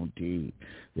guarantee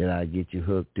that I get you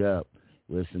hooked up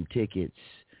with some tickets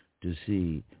to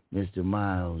see Mr.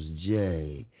 Miles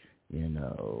J. You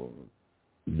know,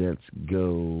 let's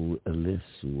go this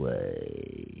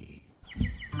way.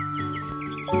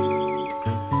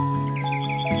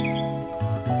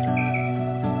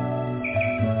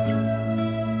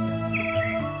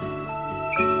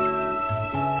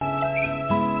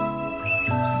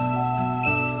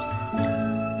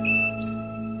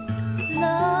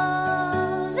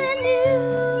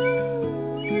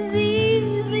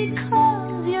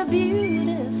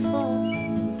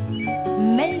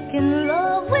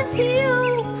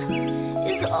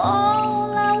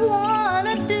 All I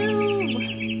wanna do.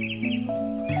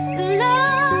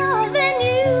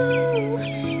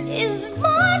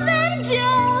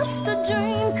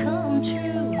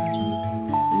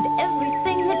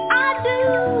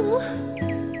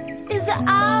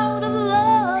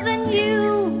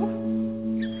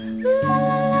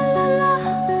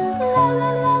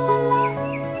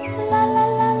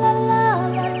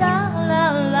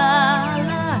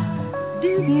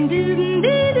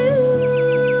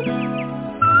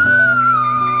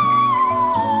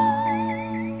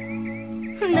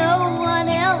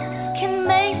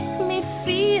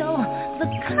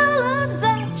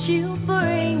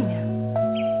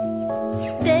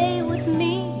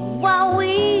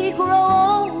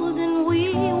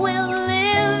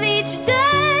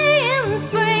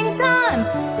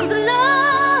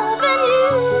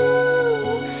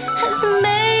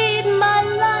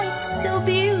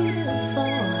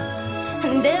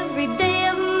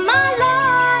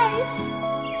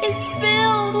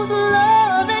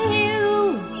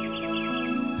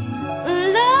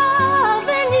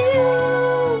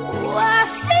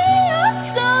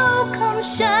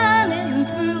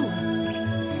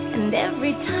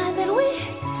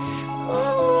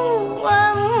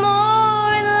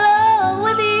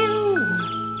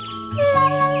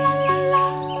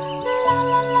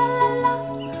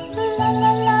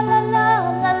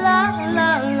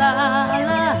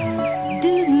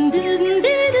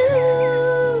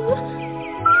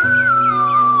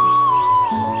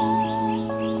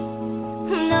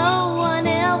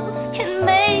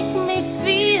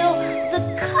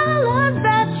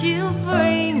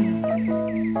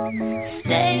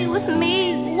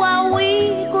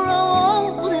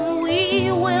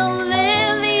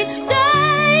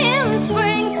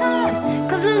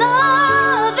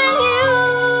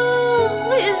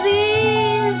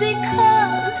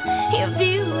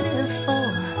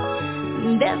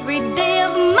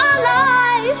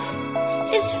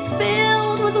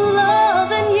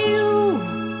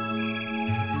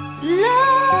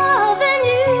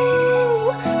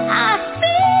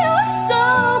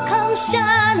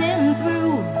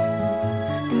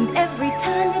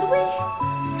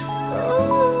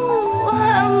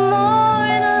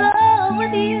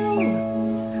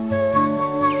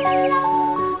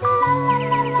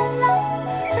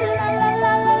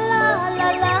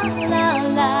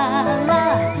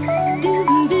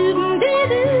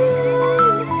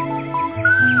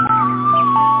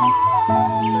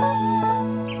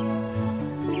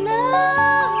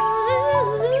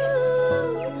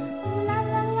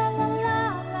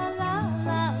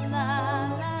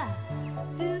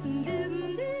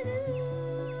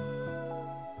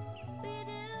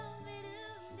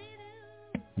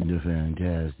 The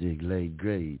fantastic, late,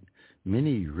 great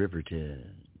Minnie Riperton.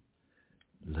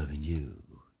 Loving you.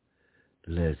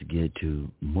 Let's get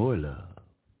to more love.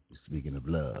 Speaking of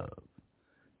love,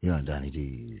 you're on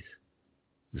Donny's,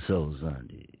 the Soul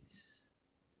Sundays.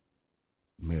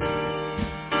 Mary.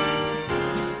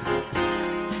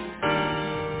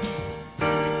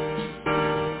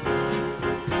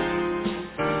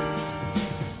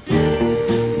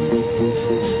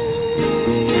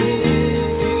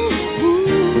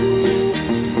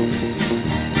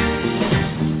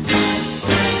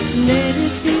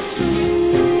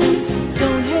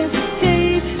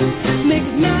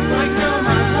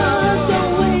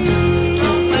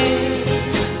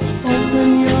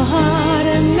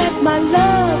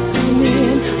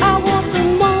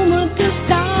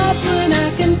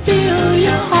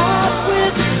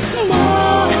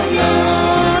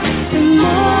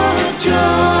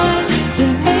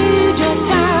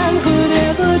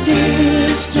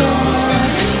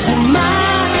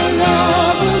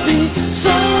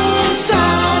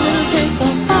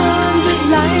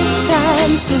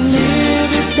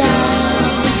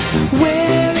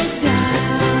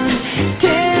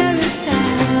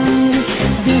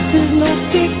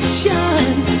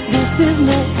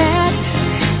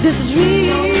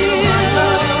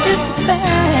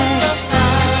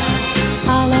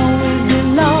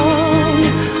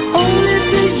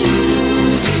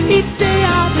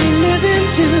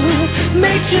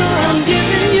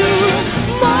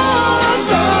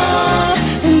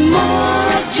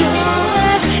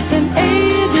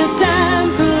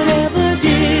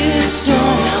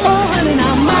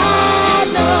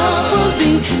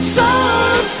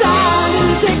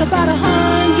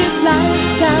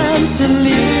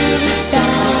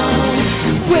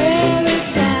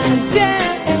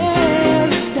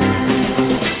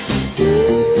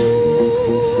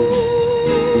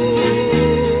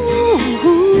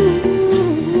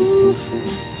 Ooh.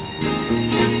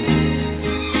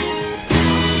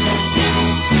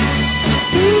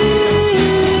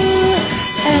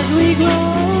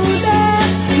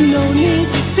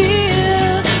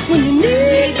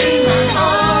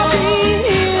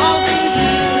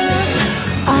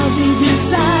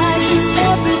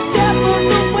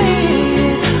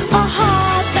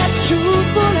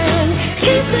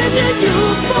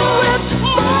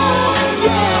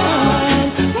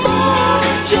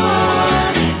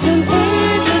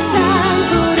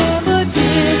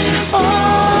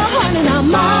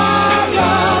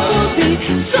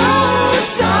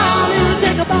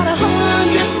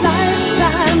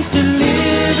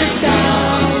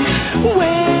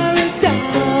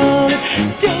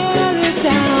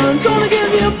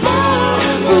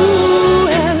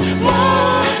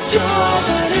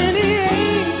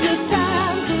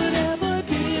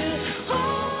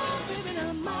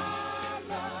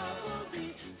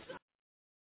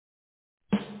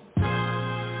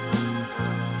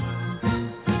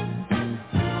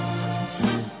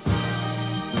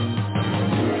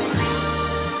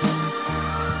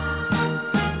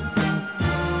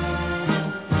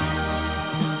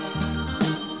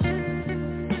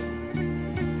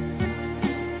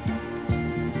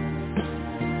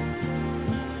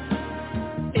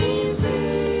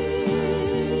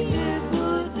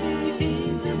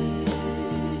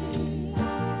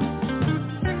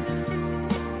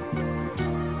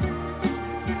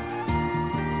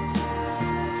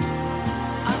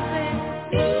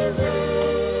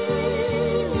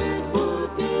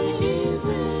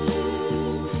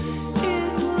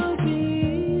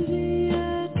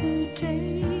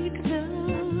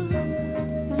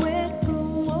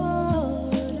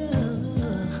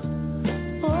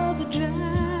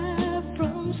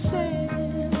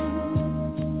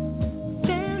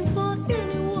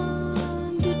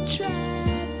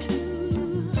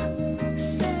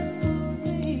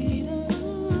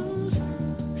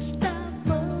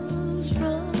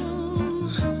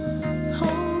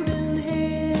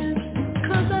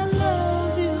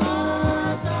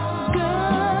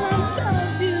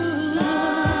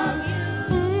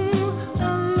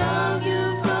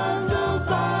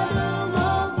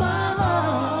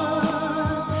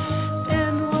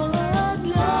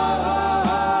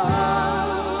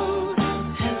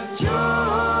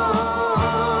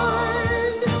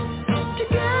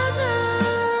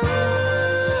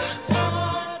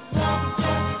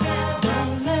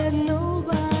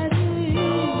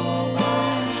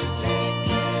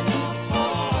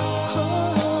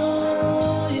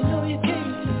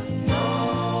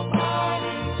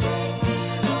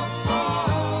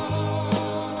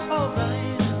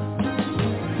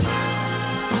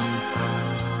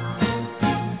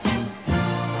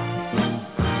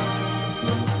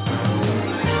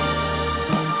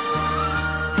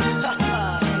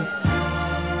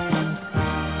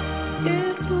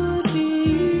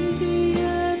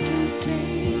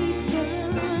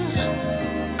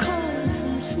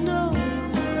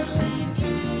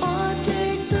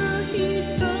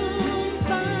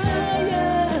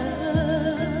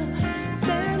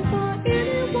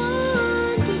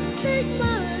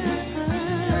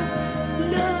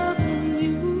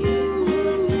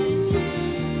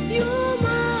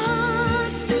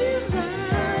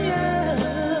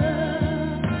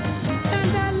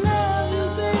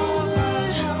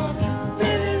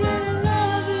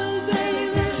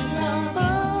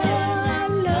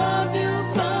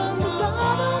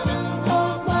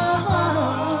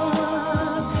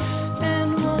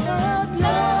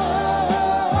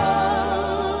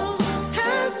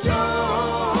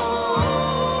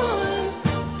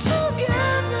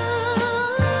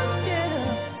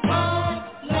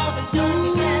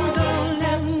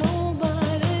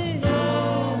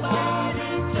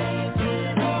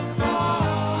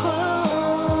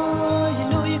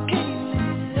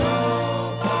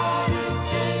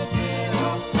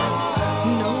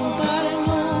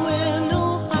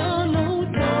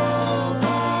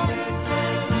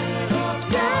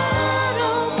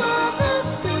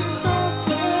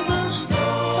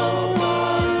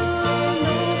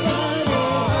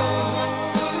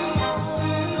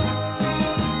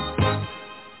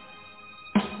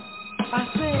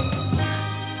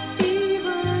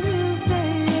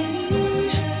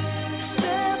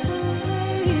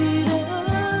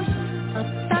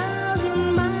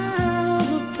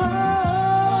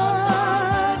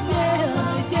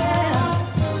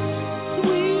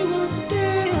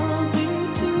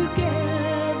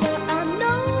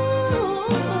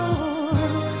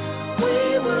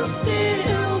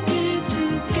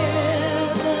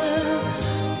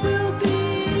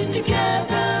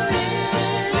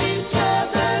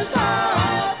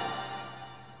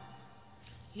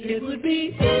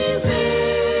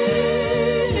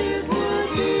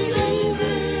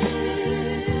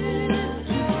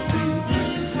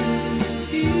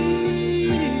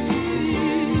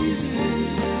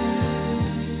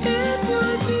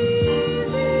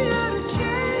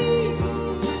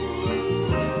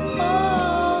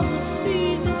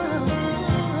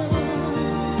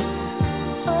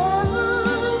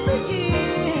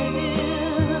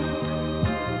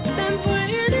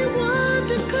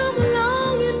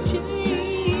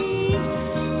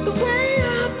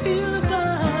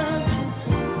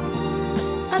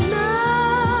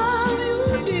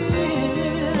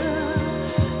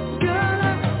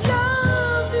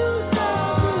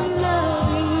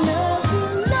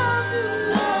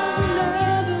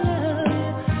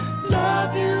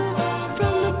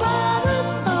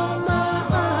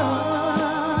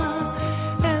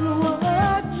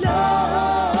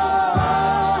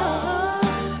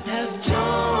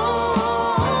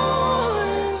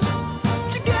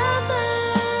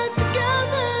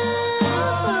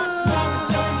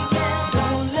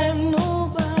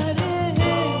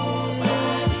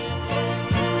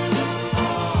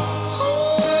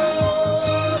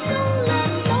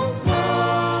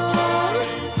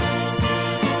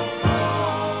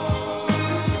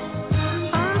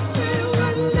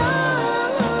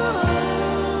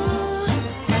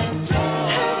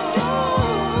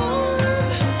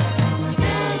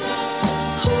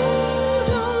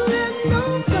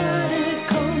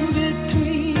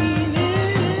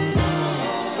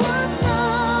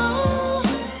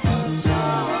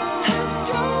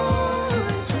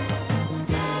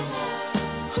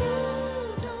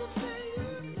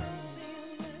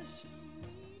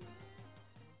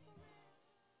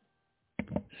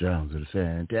 Sounds of the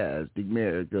Fantastic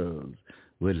Miracles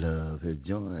with Love has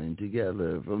joined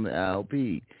together from the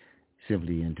LP,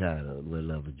 simply entitled With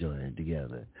Love has joined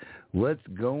together. What's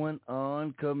going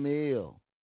on, Camille?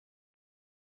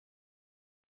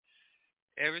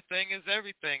 Everything is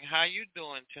everything. How you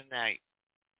doing tonight?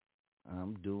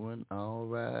 I'm doing all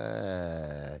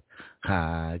right.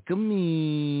 Hi,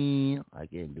 Camille. I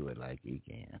can't do it like you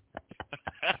can.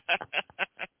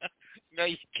 No,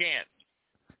 you can't.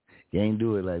 Can't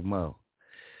do it like Mo.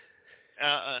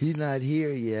 He's not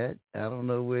here yet. I don't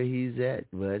know where he's at,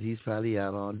 but he's probably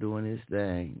out on doing his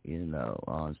thing,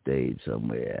 on stage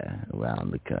somewhere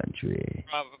around the country.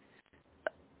 Probably.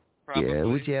 Yeah,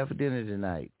 what you have for dinner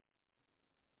tonight?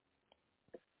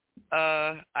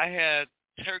 I had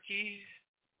turkey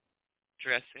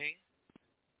dressing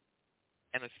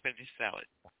and a spinach salad.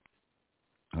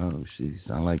 Oh, she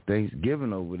sound like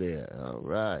Thanksgiving over there. All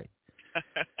right.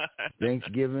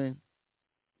 Thanksgiving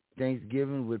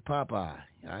with Popeye.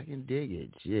 I can dig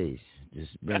it. Jeez,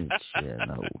 just spinach.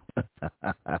 No.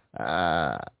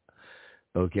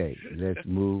 Okay, let's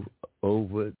move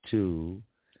over to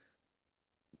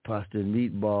pasta and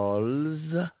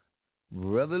meatballs.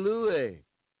 Brother Louie.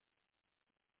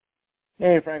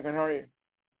 Hey, Franklin, how are you?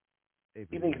 Hey,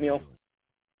 evening, Camille.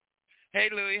 Hey,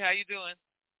 Louie, how you doing?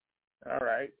 All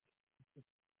right.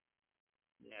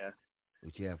 Yeah.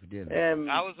 What you have for dinner?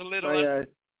 I was a little.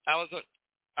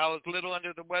 I was a little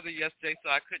under the weather yesterday,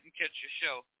 so I couldn't catch your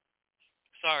show.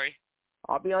 Sorry.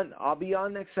 I'll be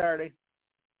on next Saturday.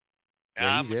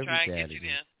 I'm gonna try and get you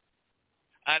in.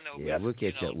 I know. Yeah, we'll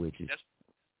catch up with you.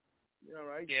 All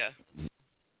right. Yeah.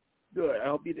 Good. I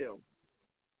hope you do.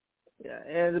 Yeah,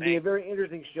 and it'll be a very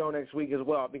interesting show next week as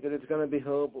well, because it's going to be,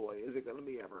 oh boy, is it going to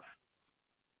be ever.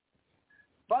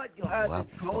 But you'll have to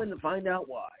call in to find out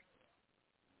why.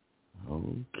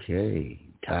 Okay.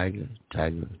 Tiger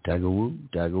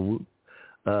Woo.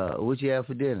 What you have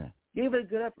for dinner? Gave it a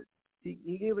good effort.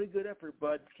 He gave it a good effort,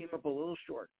 but came up a little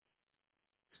short.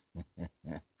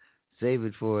 Save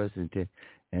it for us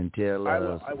until I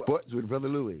will. Sports with Brother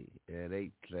Louie at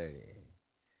 8:30.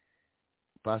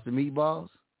 Pasta meatballs?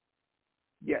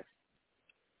 Yes.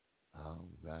 All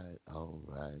right.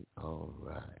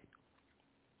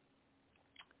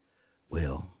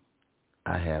 Well,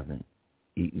 I haven't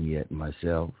eaten yet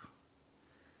myself,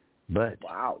 but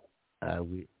wow, I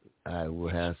will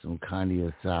have some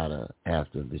carne asada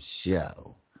after the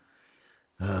show.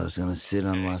 I was going to sit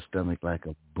on my stomach like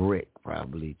a brick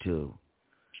probably, too.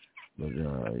 But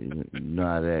you know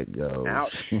how that goes.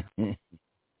 Ouch.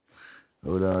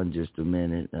 Hold on just a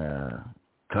minute.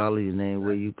 Call your name.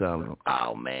 Where you calling from?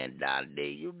 Oh, man,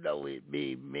 Donnyds, you know it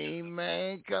be me,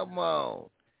 man. Come on.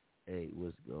 Hey,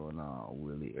 what's going on,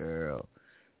 Willie Earl?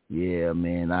 Yeah,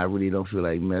 man, I really don't feel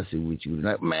like messing with you.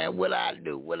 Like, man, what I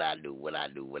do?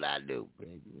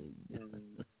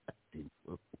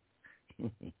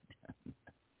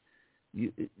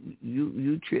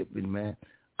 You tripping, man.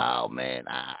 Oh, man,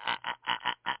 I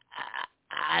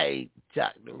ain't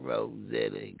talked to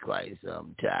Rosetta in quite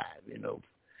some time, you know.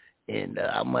 And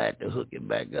I'm going to have to hook it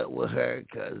back up with her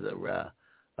because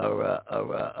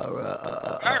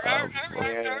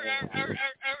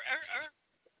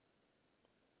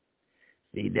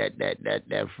see that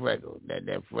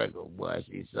freckle boy,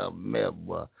 she's something else,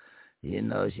 boy. You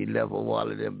know, she left her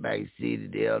wallet in the back seat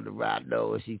of the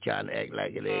Eldorado and she trying to act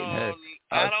like it ain't her.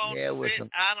 I don't get in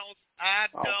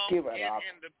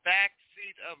the back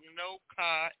seat of no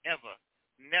car ever.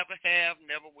 Never have,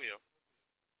 never will.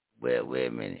 Well, wait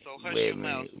a minute. So wait a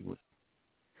minute.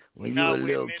 When you were a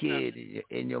little kid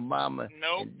and your mama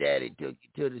and daddy took you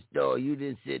to the store, you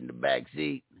didn't sit in the back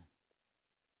seat?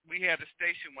 We had a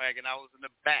station wagon. I was in the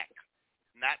back,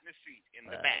 not in the seat, in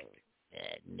the back.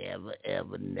 Never,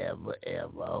 ever.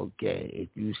 Okay, if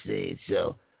you say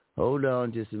so. Hold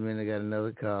on just a minute. I got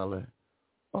another caller.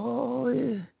 Oh,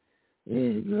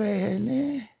 it's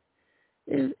Granny.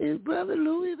 Is Brother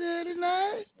Louis there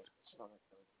tonight?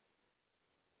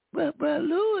 Brother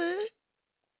Louis?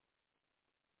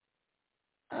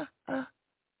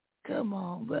 Come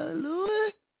on, Brother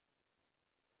Louis.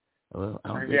 Well, I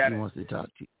don't think he wants to talk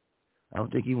to you. I don't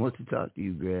think he wants to talk to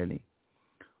you, Granny.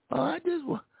 Oh, I just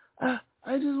want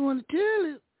to tell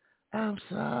him I'm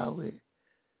sorry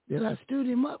that I stood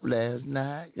him up last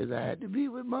night because I had to be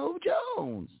with Mo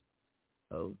Jones.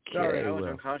 Okay. Sorry, I was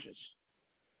unconscious.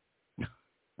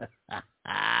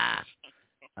 I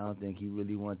don't think he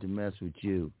really wanted to mess with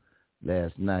you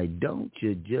last night. Don't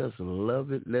you just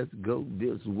love it? Let's go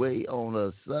this way on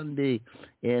a Sunday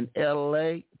in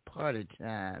L.A. Party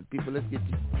time. People, let's get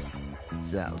the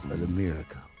sounds of the miracles.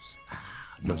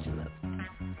 Don't you love it?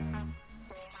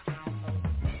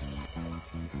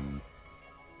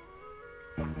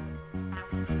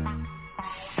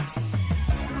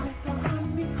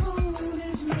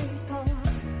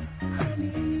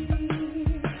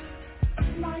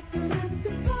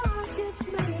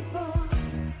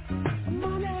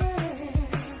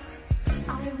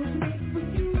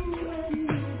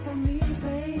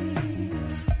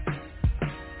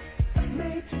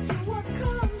 What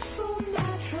comes so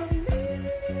naturally,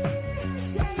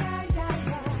 yeah.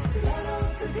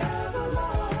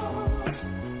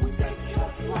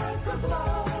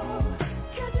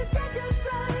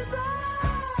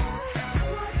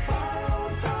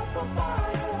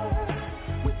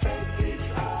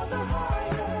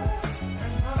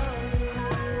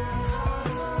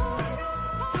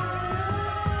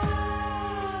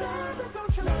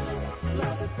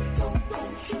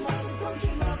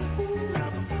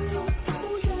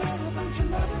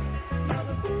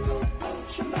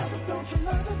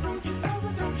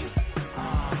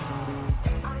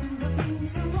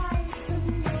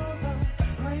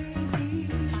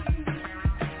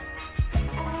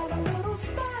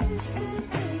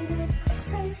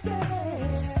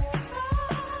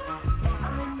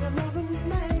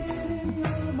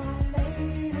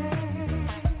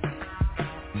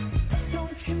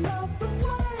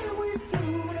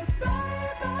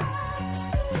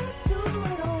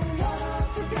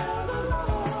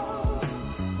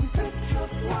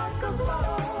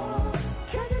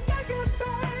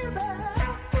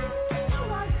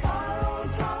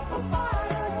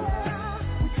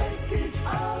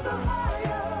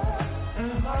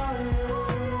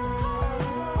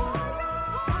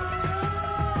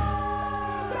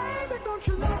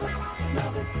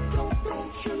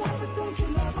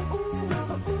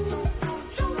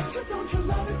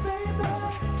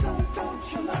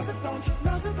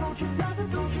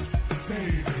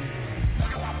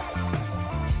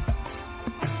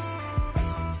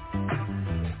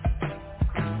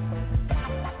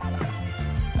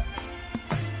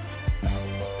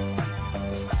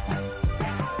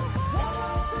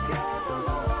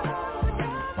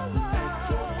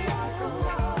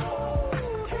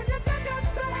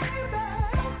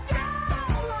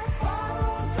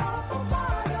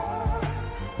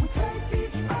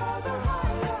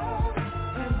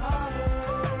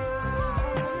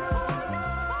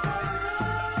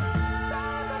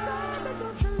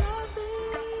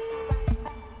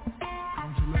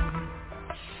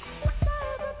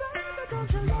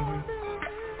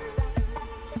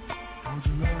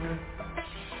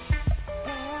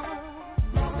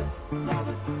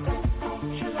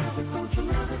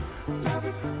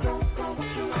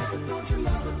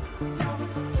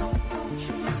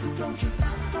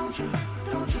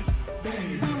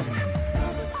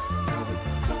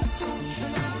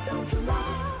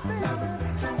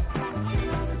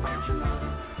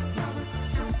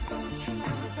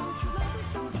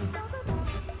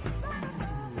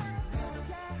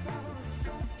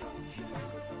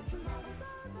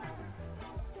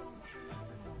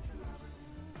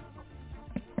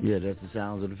 Yeah, that's the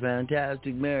sounds of the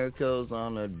Fantastic Miracles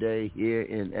on a day here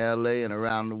in L.A. and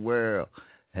around the world.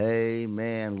 Hey,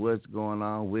 man, what's going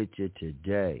on with you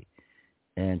today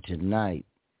and tonight?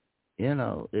 You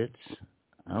know,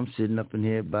 I'm sitting up in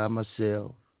here by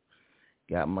myself,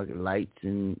 got my lights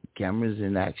and cameras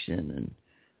in action and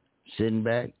sitting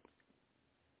back.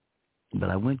 But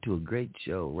I went to a great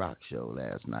show, rock show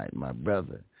last night. My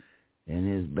brother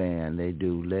and his band, they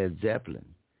do Led Zeppelin.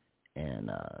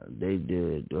 And they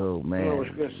did, oh man,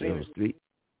 it was three.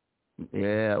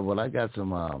 Yeah, well, I got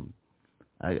some.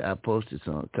 I posted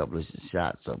a couple of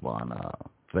shots up on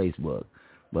Facebook,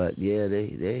 but yeah,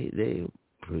 they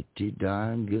pretty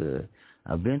darn good.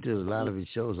 I've been to a lot of his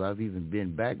shows. I've even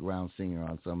been background singer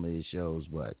on some of his shows.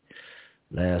 But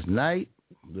last night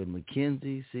with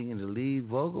Mackenzie singing the lead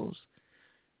vocals,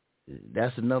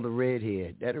 that's another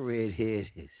redhead. That redhead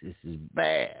is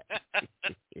bad.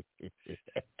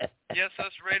 Yes,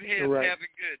 us redheads right. have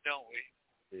it good, don't we?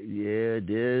 Yeah,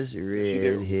 this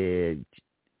redhead,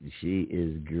 she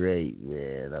is great,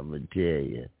 man, I'm going to tell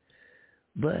you.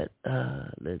 But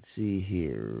let's see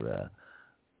here.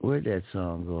 Where'd that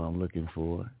song go I'm looking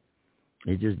for?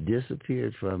 It just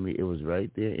disappeared from me. It was right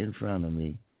there in front of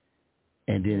me,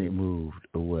 and then it moved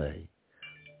away.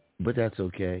 But that's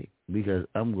okay, because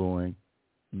I'm going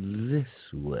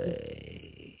this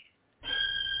way.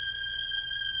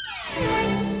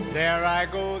 There I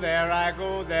go, there I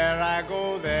go, there I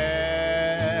go,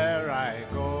 there I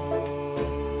go.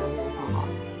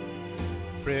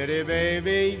 Pretty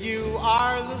baby, you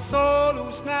are the soul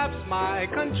who snaps my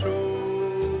control.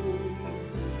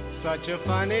 Such a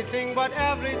funny thing, but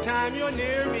every time you're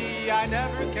near me, I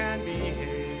never can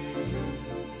behave.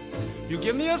 You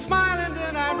give me a smile and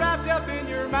then I'm wrapped up in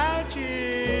your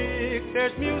magic.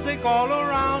 There's music all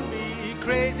around me,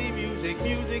 crazy music,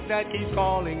 music that keeps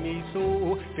calling me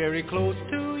so very close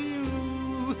to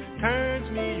you, turns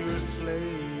me your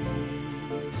slave.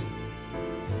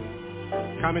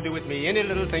 Come and do with me any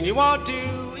little thing you want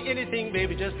to, anything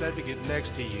baby, just let me get next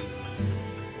to you.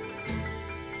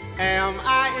 Am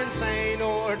I insane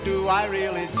or do I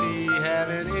really see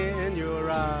heaven in your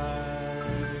eyes?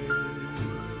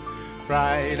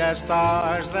 Bright as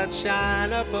stars that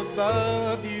shine up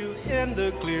above you in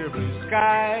the clear blue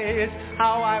skies.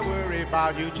 How I worry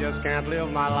about you, just can't live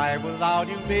my life without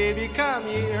you, baby, come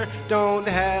here. Don't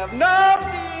have no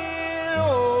fear,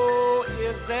 oh,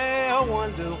 is there a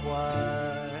wonder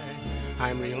why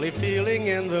I'm really feeling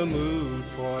in the mood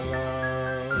for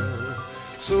love?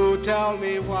 So tell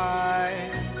me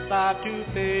why, stop to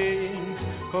think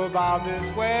about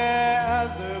this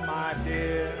weather, my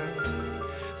dear.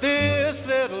 This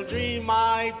little dream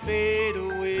might fade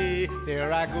away.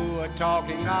 There I go,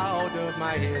 talking out of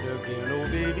my head again. Oh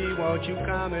baby, won't you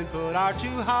come and put our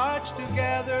two hearts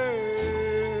together?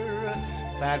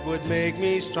 That would make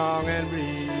me strong and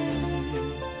breathe.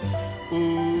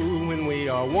 Ooh, when we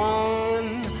are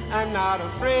one, I'm not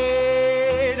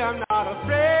afraid, I'm not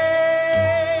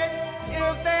afraid.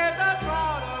 If there's a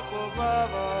cloud up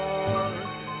above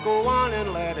us, go on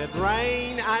and let it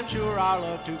rain. I'm sure our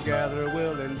love together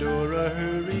will endure a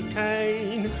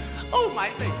hurricane. Oh, my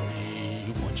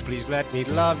baby, won't you please let me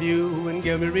love you and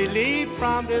give me relief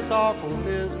from this awful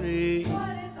misery.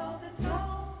 What is all this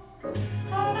wrong?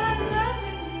 All that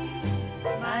loving me,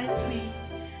 my sweet,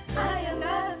 I am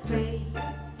not afraid,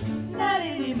 not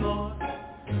anymore,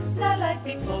 not like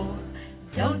before.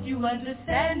 Don't you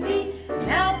understand me?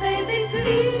 Now, baby,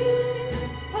 please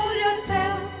hold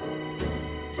yourself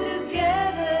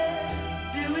together,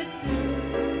 do it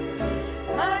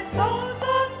soon. My soul's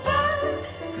on fire,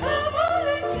 come on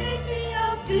and take me,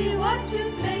 I'll be what you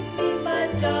make me, my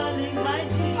darling, my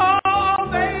dear.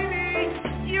 Oh,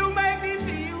 baby, you make me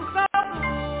feel so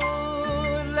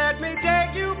good. Let me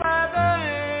take you by the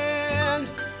hand.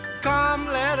 Come,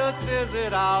 let us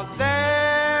visit out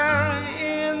there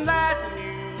in that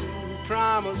new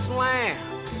promised land.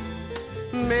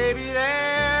 Maybe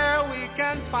there we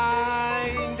can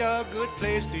find a good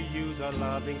place to use a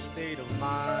loving state of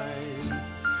mind.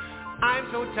 I'm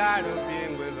so tired of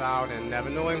being without and never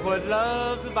knowing what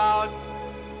love's about.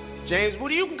 James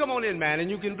Woody, you can come on in, man, and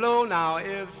you can blow now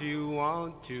if you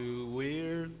want to.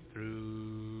 We're through.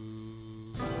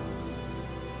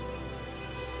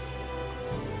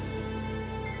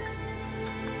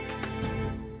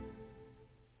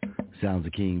 Sounds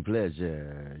of King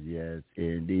Pleasure. Yes,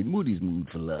 indeed. Moody's Mood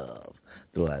for Love.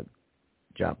 So I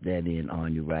dropped that in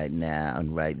on you right now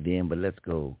and right then, but let's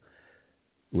go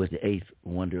with the eighth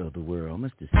wonder of the world,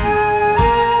 Mr. C.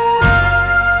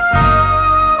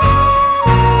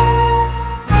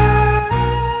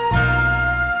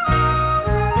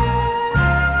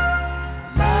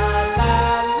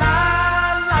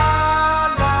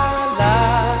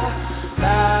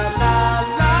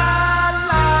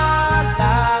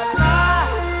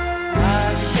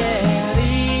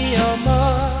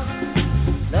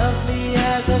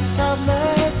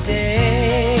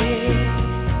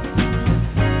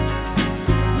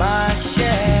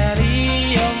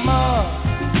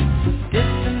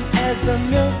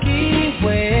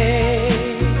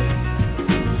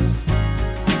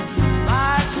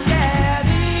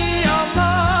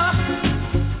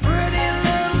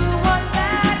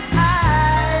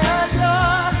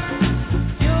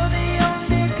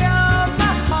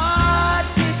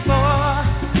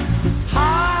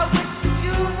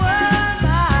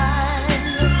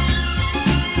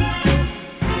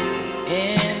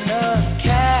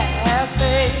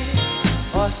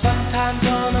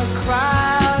 Sometimes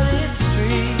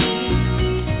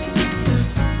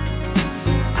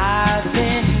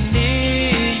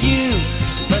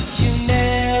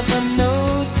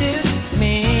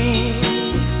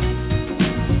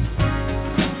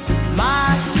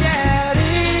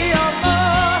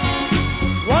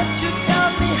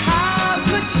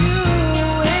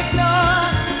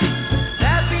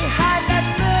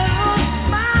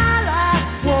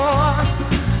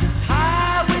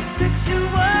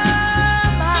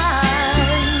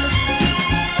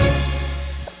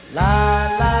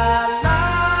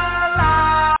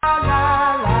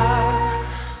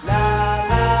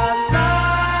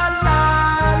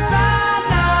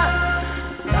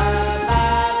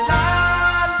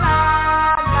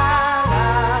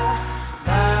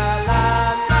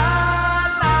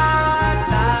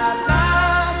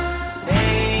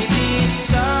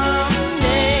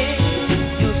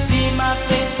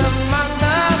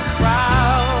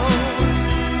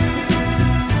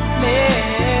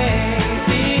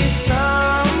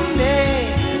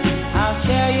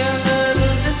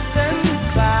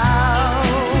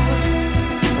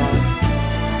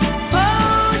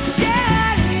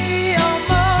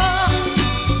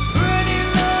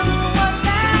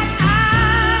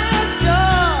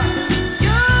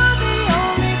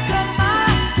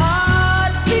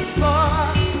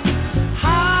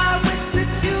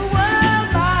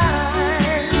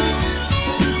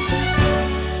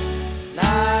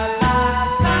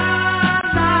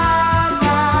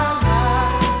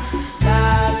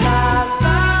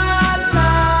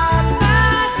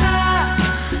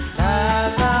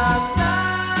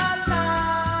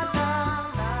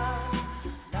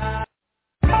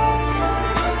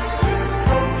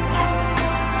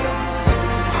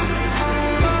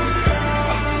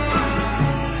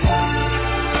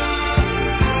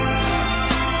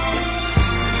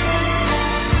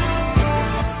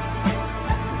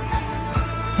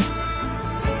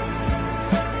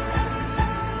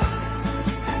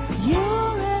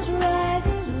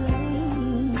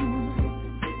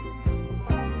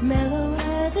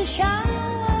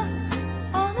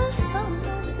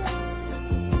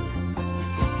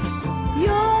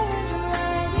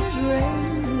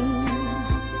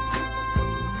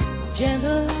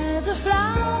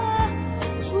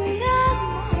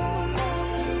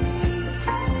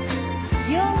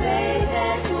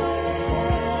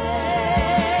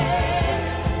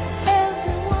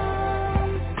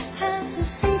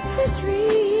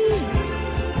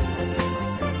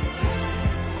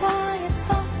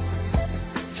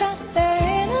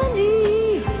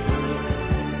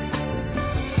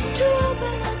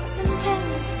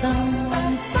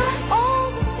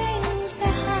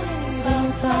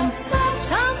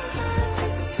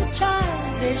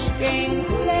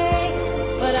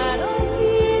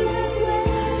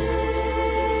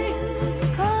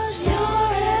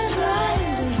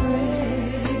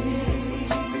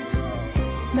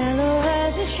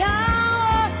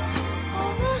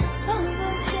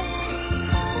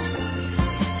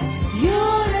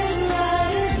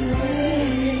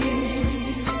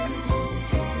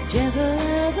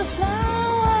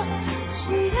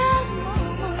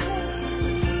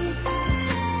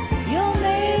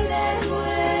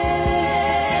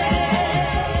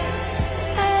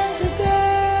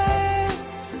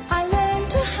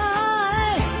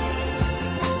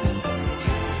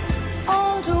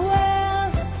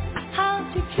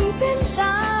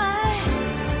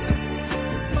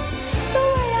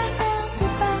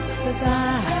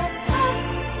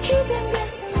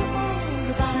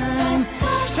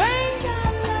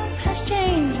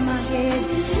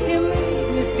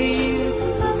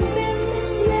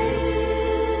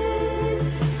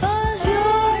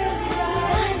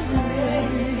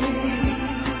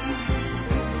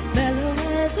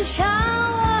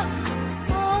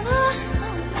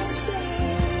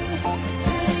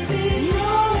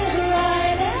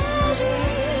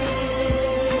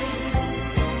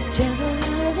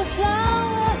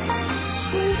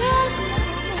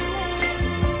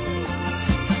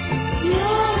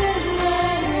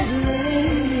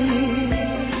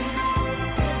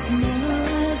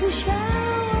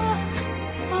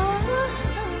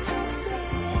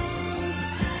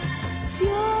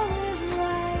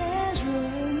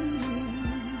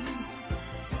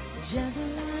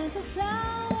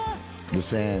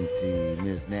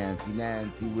Miss Nancy,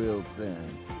 Nancy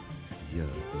Wilson. Yo,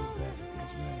 those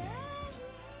Africans, man.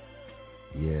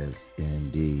 Yes,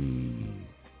 indeed.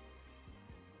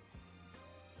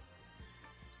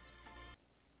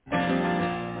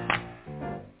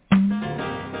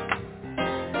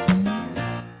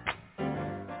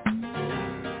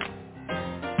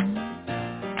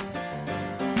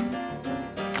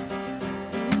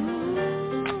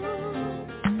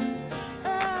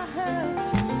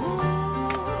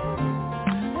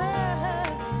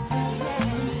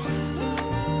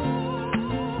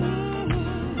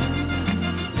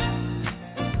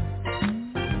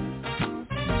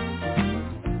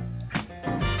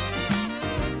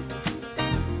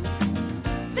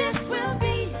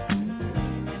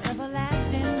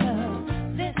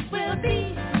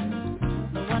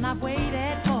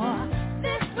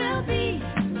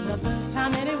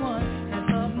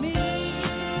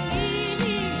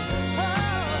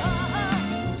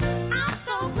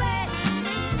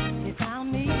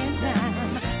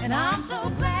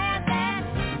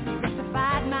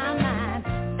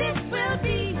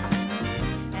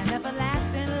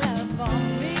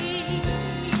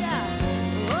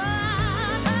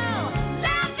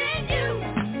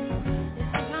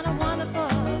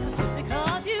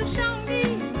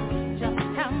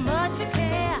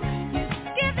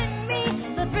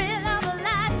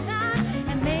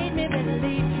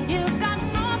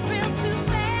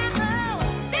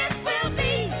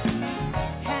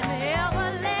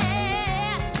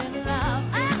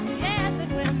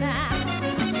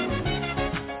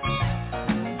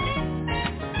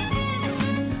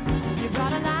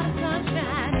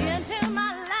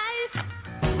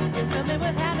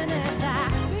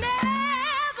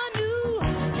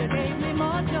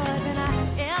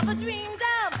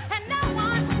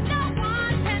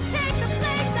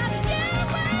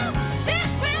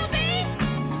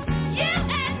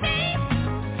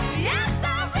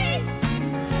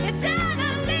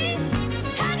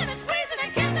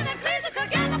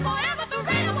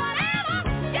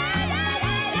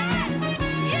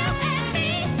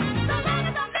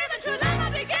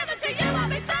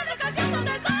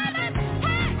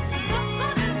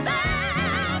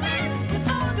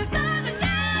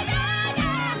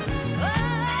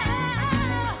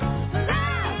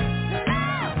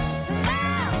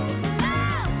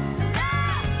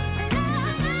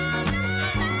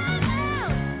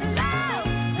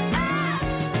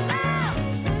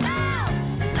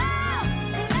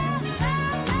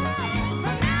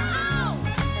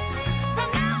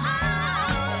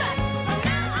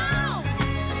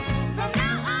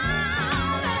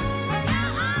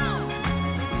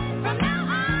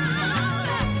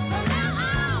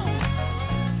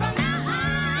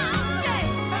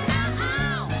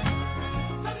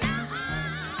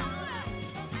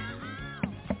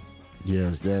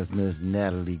 Yes, that's Miss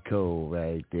Natalie Cole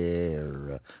right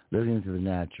there. Looking to the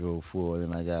natural for,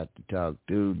 then I got to talk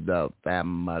to the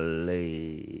family.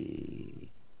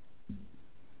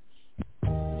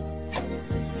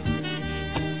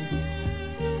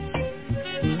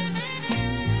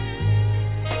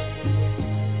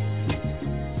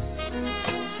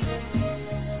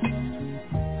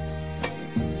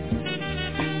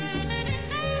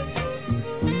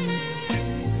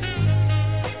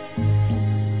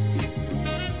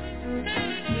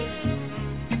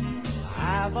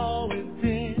 I've always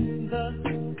been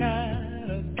the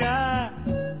kind of guy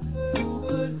who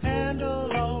could handle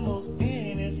almost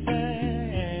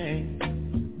anything.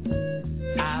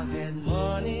 I've had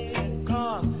money and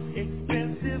cars,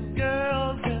 expensive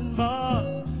girls and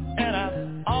bars, and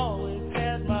I've always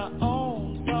had my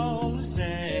own song to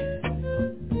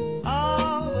sing.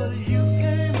 Oh, but you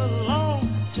came along,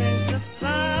 changed the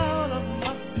sound of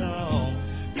my song,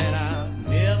 and I've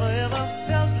never ever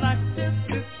felt like this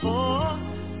before.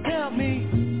 Tell me,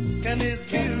 can it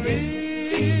be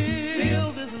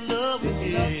real, this love is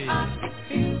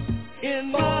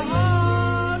in my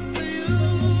heart for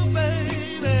you,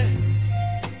 baby?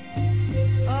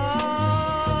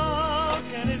 Oh,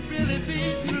 can it really be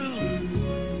true?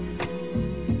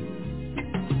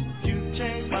 You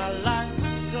changed my life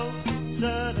so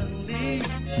suddenly.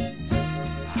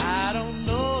 I don't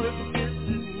know if this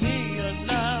is me or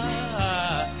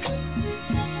not,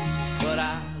 but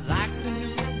I like the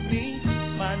new me,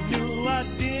 my new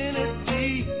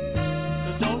identity. So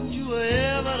don't you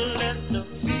ever let the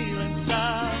feeling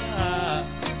stop.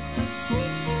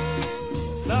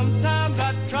 Sometimes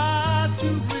I try to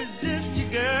resist you,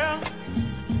 girl.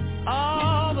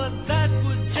 Oh, but that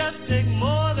would just take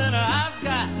more than I've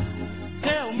got.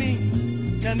 Tell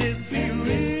me, can this be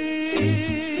real?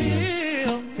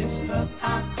 This love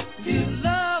I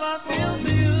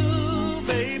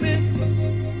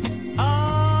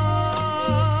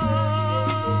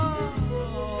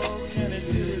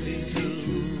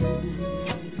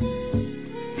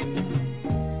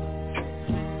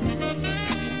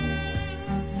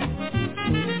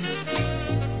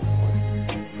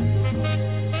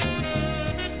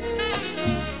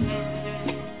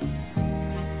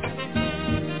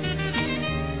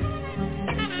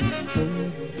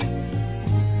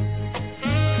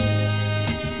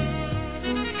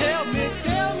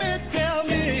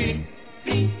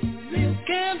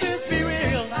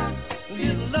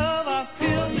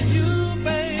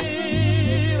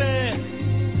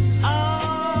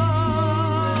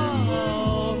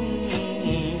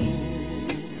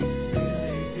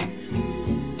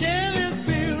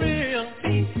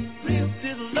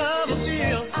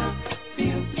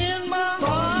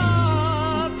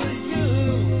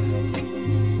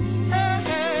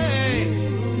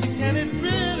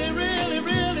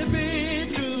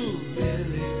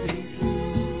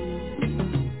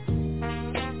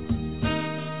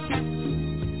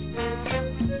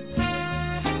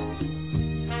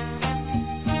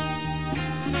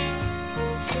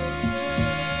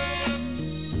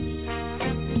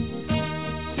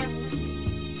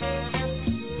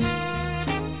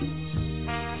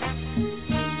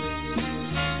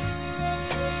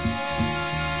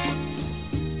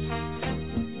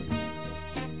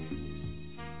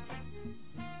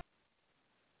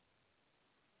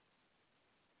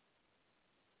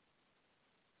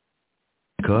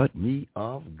caught me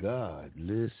off guard.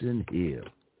 Listen here.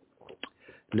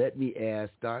 Let me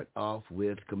start off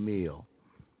with Camille.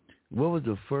 What was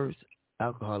the first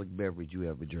alcoholic beverage you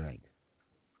ever drank?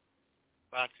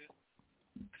 Vodka.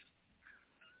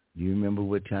 Do you remember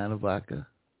what kind of vodka?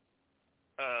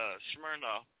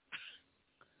 Smirnoff.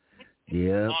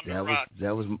 Yeah,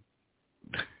 that was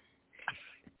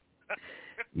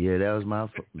yeah, that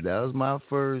was my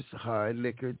first hard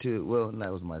liquor too. Well,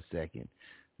 that was my second.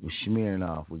 It was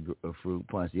Smirnoff with a fruit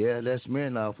punch. Yeah, that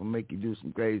Smirnoff will make you do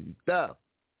some crazy stuff.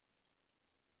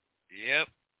 Yep.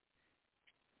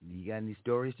 You got any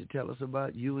stories to tell us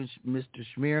about you and Mr.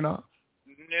 Smirnoff?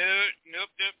 Nope.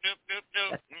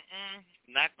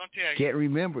 Not gonna tell you. Can't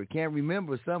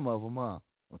remember some of them, huh?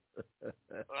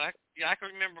 I can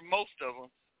remember most of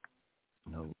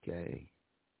them. Okay.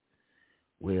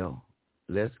 Well,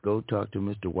 let's go talk to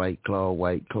Mr. White Claw.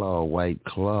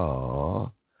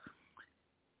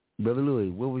 Brother Louis,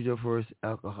 what was your first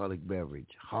alcoholic beverage?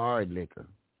 Hard liquor.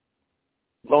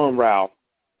 Lowenbrau.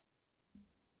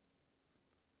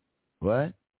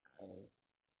 What?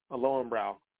 A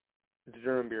Lowenbrau. It's a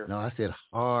German beer. No, I said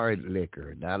hard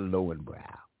liquor, not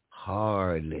Lowenbrau.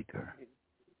 Hard liquor.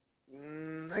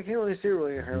 I can't really say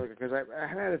really hard liquor because I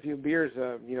had a few beers,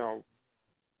 but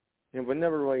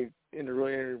never really into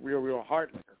real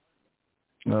hard liquor.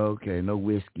 Okay, no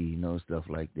whiskey, no stuff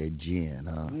like that, gin,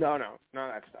 huh? No, none of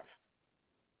that stuff.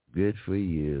 Good for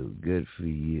you.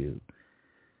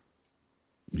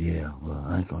 Yeah, well,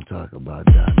 I ain't gonna talk about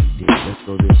Donny's. Let's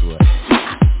go this way.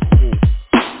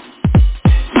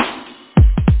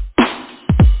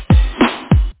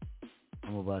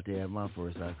 I'm about to have my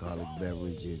first alcoholic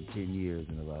beverage in 10 years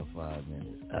in about 5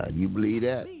 minutes. You believe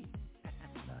that?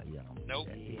 Nah, you don't believe Nope.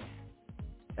 that.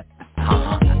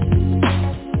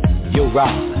 Yo, Rob.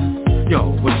 Yo,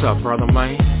 what's up, brother,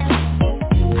 man?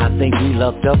 I think we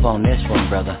lucked up on this one,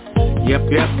 brother. Yep.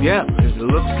 It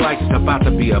looks like it's about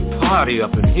to be a party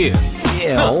up in here.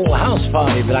 Yeah, whole house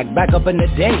party, like back up in the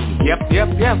day. Yep.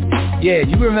 Yeah,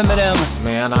 you remember them?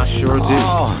 Man, I sure do.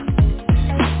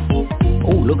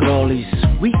 Oh, look at all these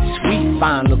sweet,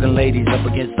 fine-looking ladies up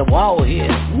against the wall here.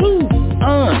 Woo!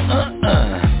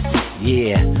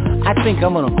 Yeah, I think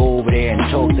I'm gonna go over there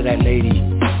and talk to that lady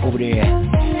over there.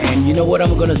 And you know what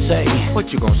I'm gonna say? What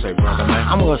you gonna say, brother, man?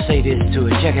 I'm gonna say this to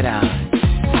her. Check it out.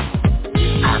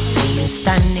 I see you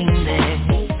standing there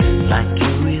like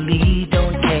you really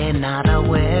don't care, not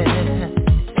aware.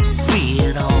 Free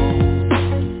at all.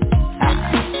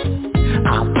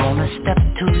 I'm gonna step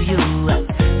to you,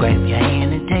 grab your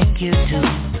hand and take you to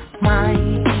my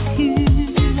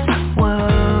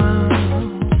world.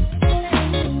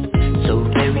 So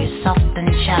very soft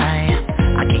and shy,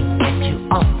 I can't get you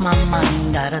off my mind.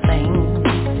 Got a thing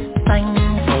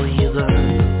for you, girl.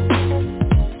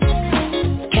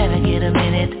 Can I get a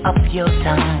minute of your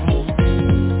time?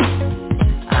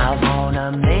 I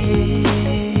wanna make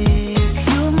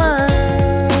you mine.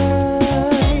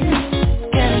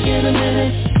 Can I get a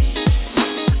minute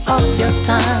of your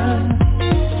time?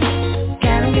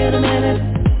 Can I get a minute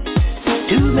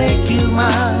to make you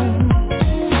mine?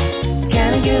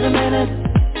 Can I get a minute?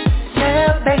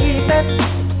 Yeah, baby,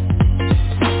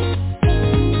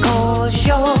 'cause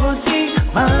you're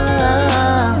divine,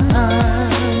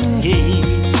 yeah.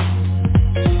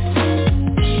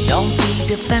 Don't be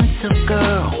defensive,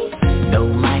 girl. Know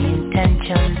my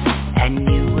intentions, and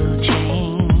you will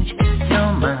change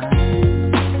your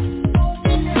mind.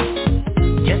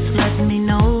 Just let me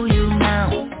know you now.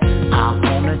 I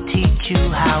wanna teach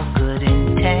you how good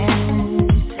intentions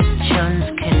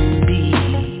can be.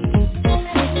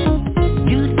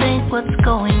 You think what's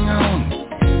going on?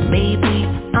 Maybe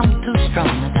I'm too strong.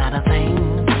 I got a thing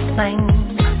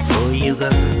for you,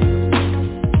 girl.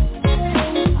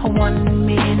 1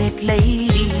 minute,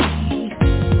 lady.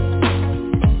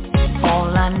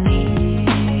 All I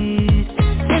need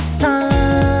is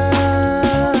time.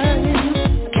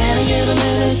 Can I get a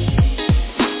minute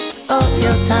of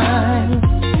your time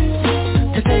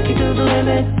to take you to the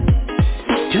limit,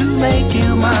 to make you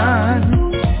mine?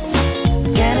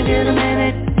 Can I get a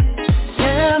minute?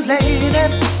 Yeah, lady,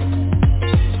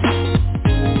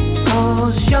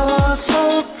 'cause you're so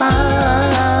fine.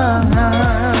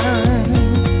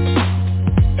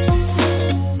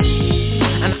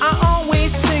 And I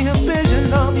always see a vision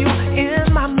of you in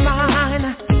my mind.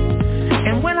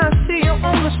 And when I see you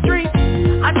on the street,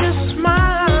 I just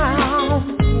smile.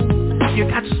 You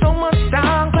got so much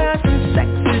style, class, and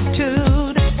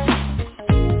sexitude.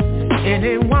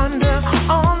 Any wonder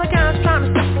all the guys trying to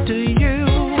step to you.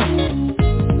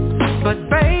 But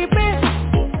baby,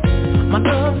 my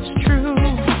love is true.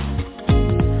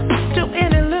 To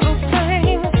any little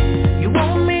thing you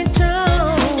want me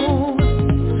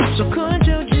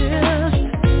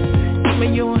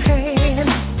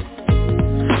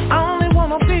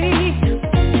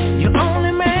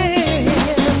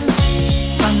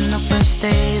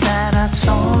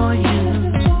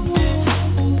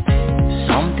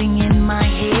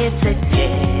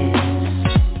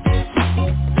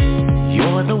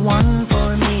one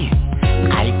for me.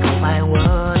 I go by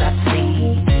what I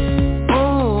see.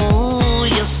 Oh,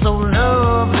 you're so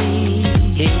lovely,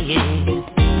 yeah,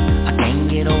 yeah. I can't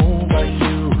get over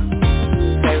you.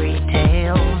 Fairy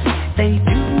tales, they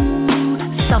do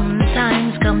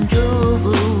sometimes come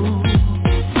true.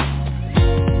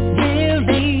 Dear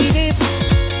lady,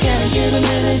 can I get a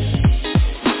minute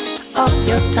of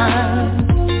your time?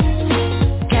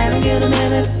 Can I get a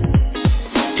minute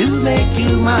to make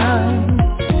you mine?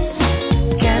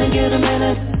 Can I get a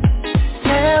minute?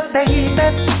 Yeah, baby,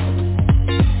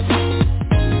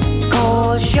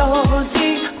 'cause you're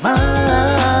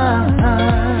divine.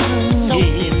 So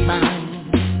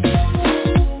divine.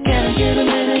 Can I get a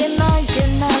minute?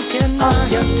 Can I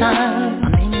of your time? I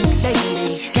mean,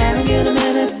 lady, can I get a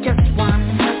minute? Just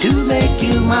one to make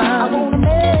you mine. I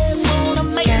wanna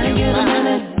make can you I get mine. A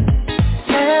minute?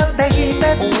 Yeah, baby,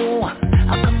 oh,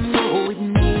 come go with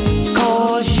me.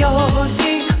 'Cause you're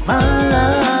divine.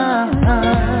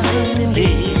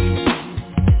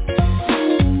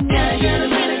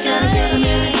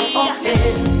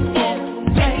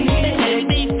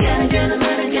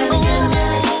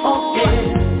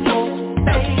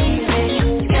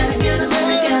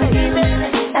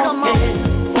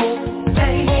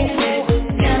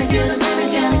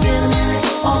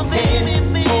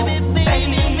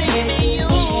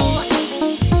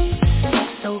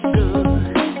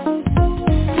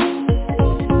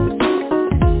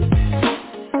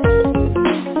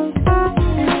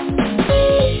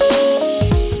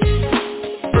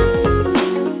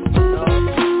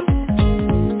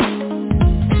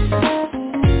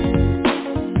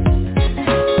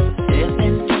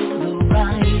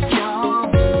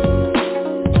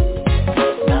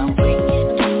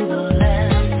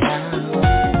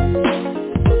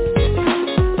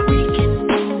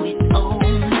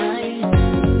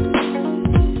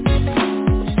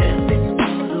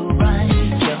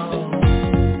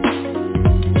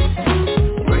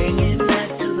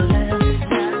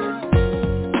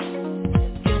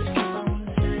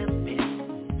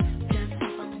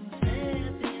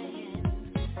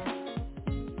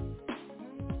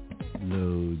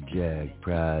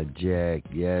 Jack,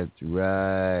 yes,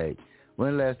 right.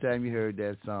 When the last time you heard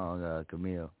that song,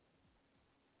 Camille?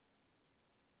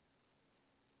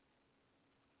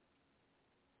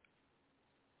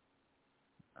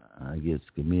 I guess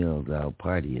Camille's out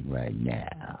partying right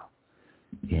now.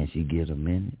 Can she get a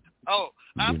minute? Oh,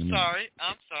 I'm sorry.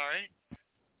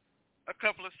 A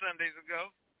couple of Sundays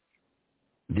ago.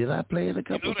 Did I play it a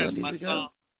couple of Sundays ago? Song.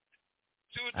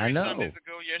 2 or 3 Sundays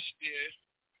ago, yes, you did.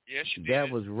 Yes, you did. That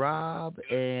was Rob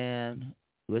and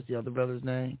what's the other brother's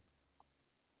name?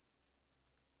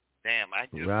 Damn, I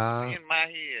just Rob. in my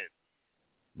head.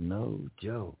 No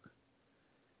joke.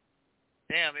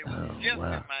 Damn, it was just in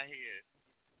my head.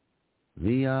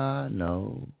 VR?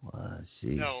 No.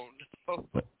 See. No.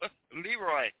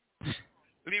 Leroy.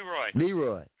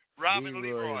 Rob and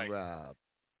Leroy. And Rob.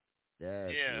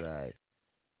 That's yeah. Right.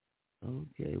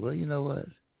 Okay, well, you know what?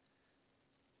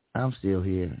 I'm still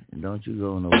here, and don't you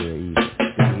go nowhere either.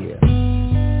 Stay here.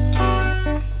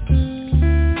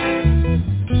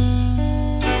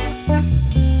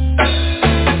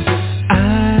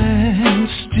 I'm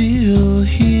still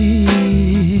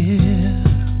here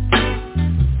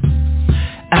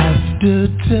after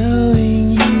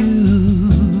telling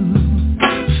you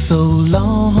so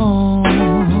long.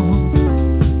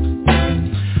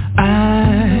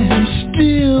 I'm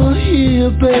still here,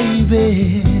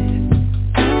 baby.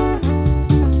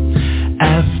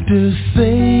 After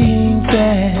saying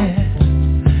that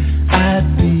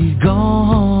I'd be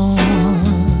gone.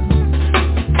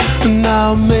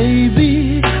 Now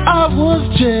maybe I was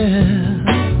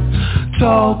just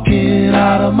talking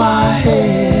out of my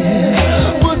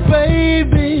head. But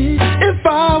baby, if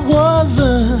I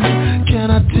wasn't, can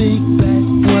I take back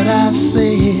what I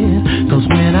said? 'Cause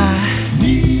when I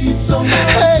need someone,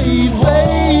 hey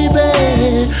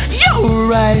baby, you're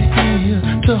right here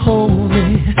to hold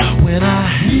me. When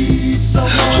I need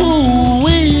someone,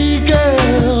 ooh-wee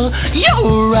girl,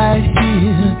 you're right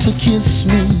here to kiss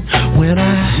me. When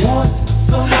I want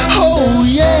someone, oh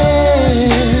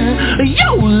yeah,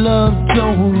 your love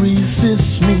don't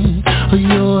resist me.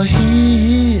 Your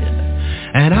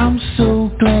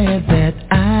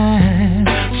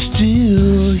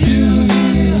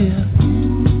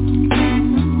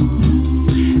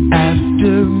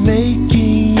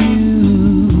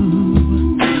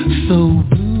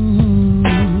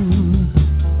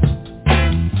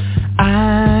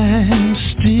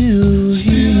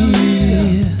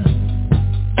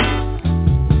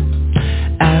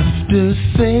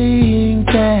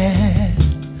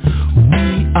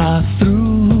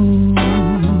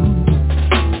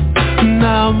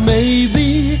Now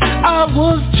maybe I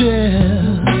was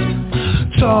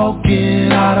just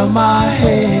talking out of my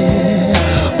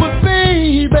head, but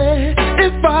baby,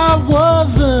 if I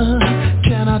wasn't,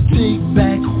 can I take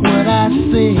back what I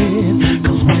said?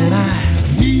 'Cause when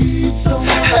I need some,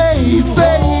 hey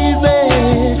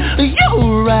baby,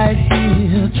 you're right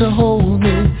here to hold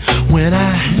me. When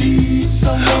I need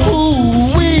some,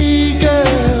 ooh wee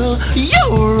girl,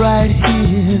 you're right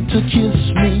here to kiss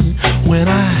me. When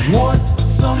I want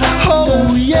some,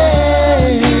 oh yeah,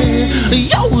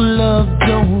 your love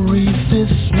don't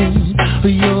resist me.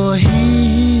 You're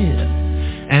here,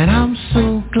 and I'm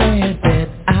so glad that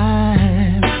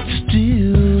I'm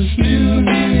still here.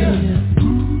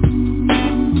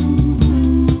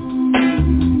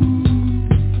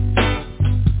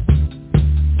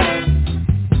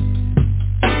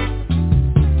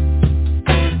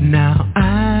 Now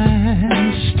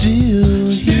I'm still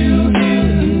here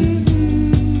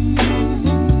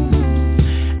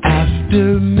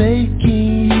after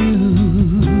making you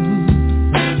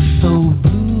so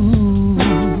blue.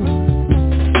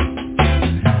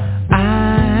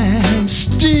 I'm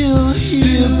still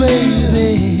here,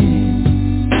 baby,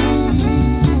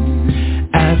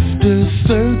 after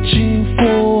searching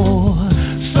for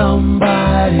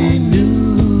somebody new.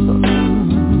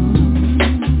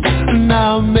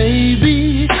 Now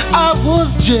maybe I was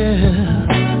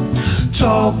just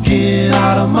talking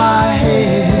out of my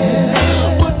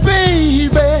head, but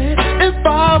baby, if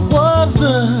I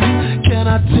wasn't, can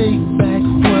I take back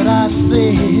what I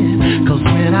said? 'Cause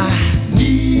when I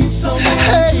need some,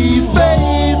 hey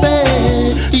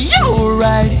baby, you're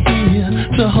right here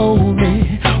to hold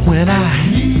me. When I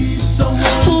need some,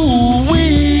 ooh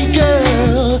wee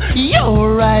girl,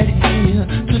 you're right here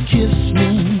to kiss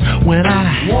me. When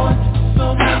I want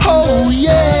some, oh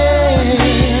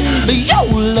yeah, your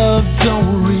love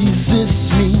don't resist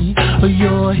me.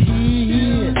 You're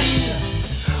here,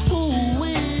 ooh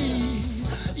wee,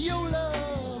 your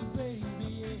love,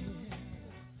 baby.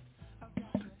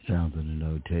 Sounds of the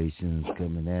Notations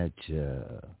coming at you.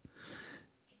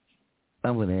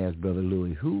 I'm going to ask Brother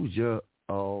Louis, who's your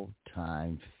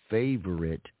all-time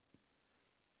favorite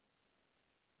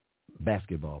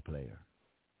basketball player?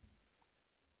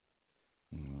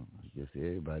 I guess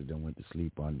everybody done went to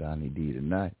sleep on Donny D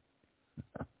tonight.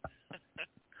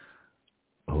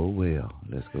 Oh well,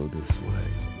 let's go this way.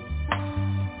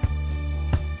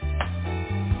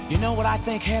 You know what I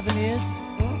think heaven is?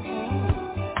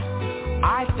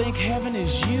 I think heaven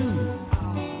is you.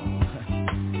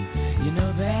 You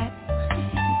know that?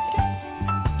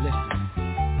 Listen.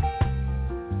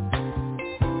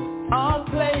 A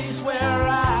place where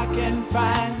I can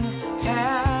find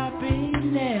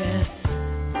happiness.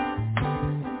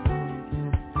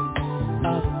 A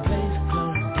place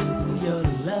close to your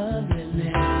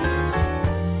loveliness.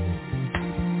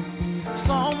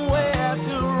 Somewhere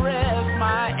to rest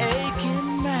my aching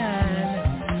mind.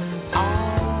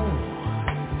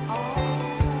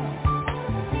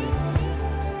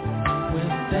 When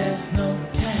there's no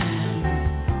time,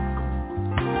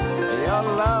 your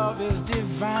love is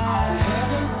divine.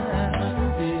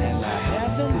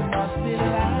 Heaven must be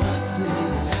like this.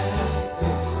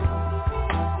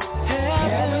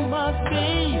 Heaven must be.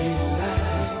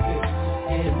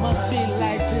 It must be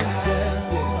like this, girl.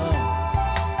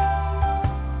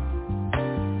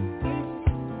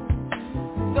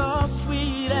 The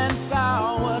sweet and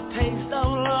sour taste of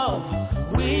love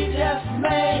we just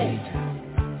made.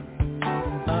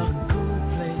 A cool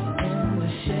place in the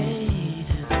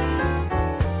shade.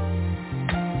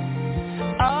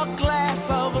 A glass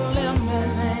of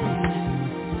lemonade.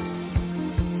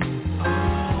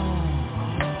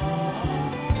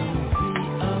 Don't be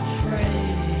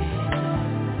afraid.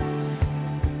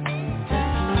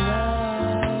 Just love.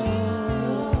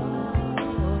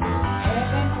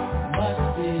 Heaven must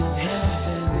be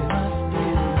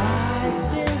like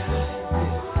this.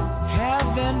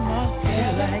 Heaven must be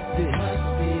like this.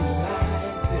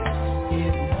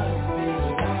 It must be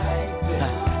like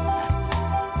this.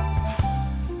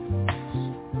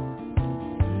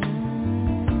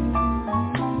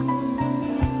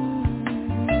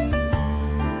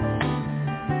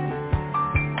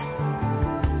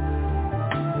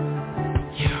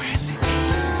 You're an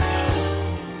angel.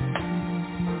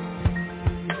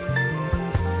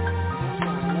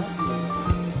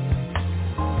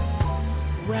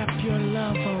 Wrap your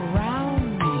love around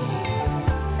me.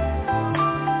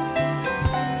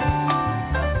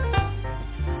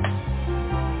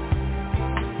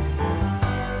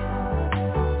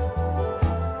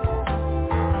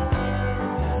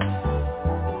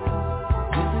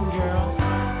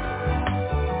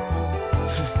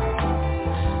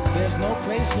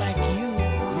 place like you.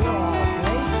 You're all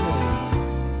places.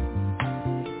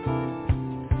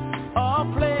 A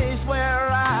place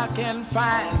where I can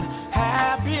find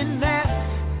happiness.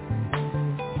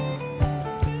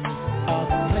 A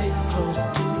place close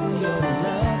to your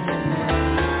loveliness.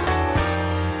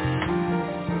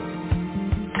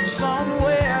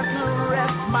 Somewhere to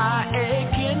rest my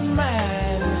aching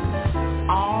mind.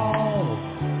 Oh,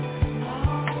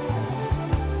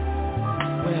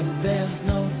 when there's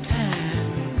no time.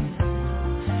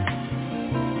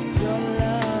 Your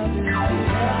love is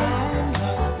divine.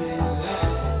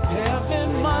 Heaven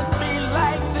must be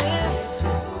like this.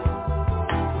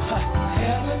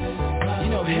 Heaven, you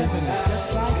know heaven is just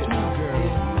like you, girl.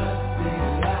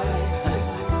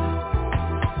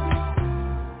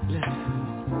 Listen.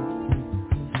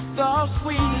 The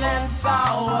sweet and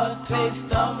sour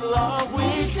taste of love we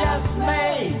just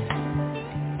made.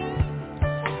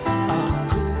 A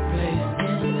cool place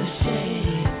in the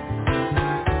shade.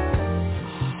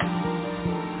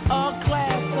 A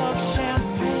glass of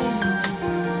champagne.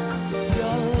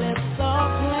 Your lips are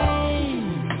plain.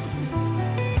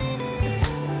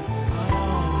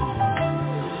 Oh,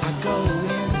 I go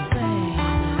insane.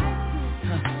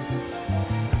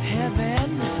 Heaven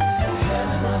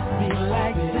must be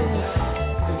like this.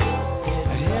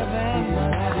 Heaven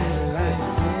must be like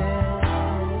this.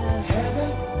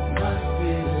 Heaven must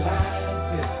be like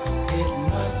this. It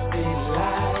must be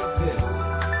like this.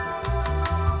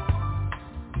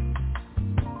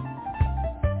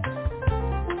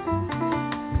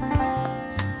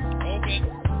 Okay.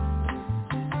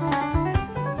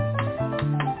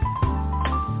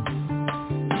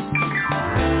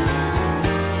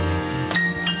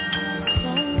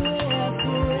 Somewhere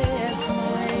to rest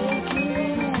my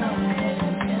aching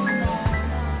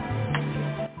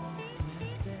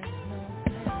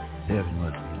Heaven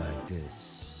must be like this.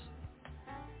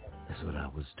 That's what I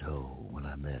was told when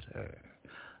I met her.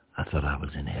 I thought I was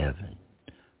in heaven.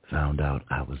 Found out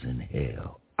I was in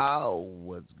hell. Oh,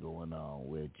 what's going on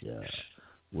with ya?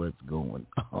 What's going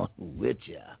on with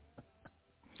ya?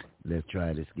 Let's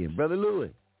try this again. Brother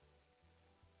Louis.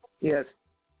 Yes.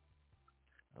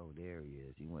 Oh, there he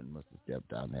is. He must have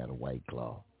stepped out and had a White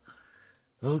Claw.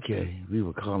 Okay, we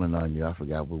were calling on you. I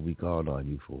forgot what we called on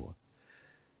you for.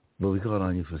 But we called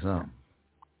on you for something.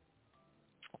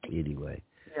 Anyway.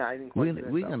 Yeah, I didn't We're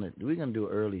quite gonna do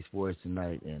early sports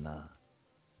tonight, and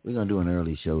we're gonna do an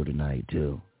early show tonight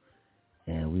too,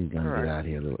 and we're gonna get out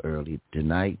here a little early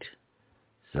tonight.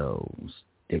 So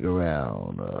stick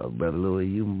around, Brother Louis.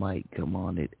 You might come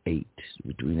on at 8,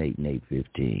 between 8 and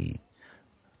 8:15.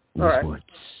 All right. Sports.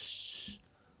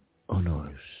 Oh no,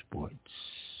 sports.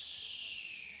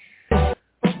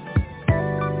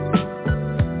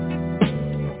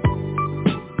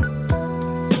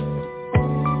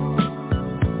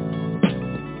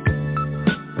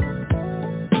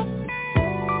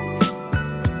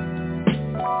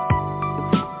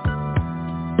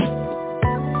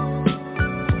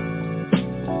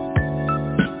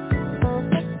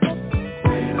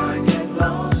 When I get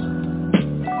lost,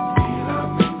 feel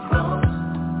I've been crossed.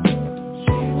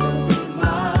 She will be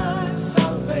my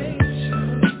salvation.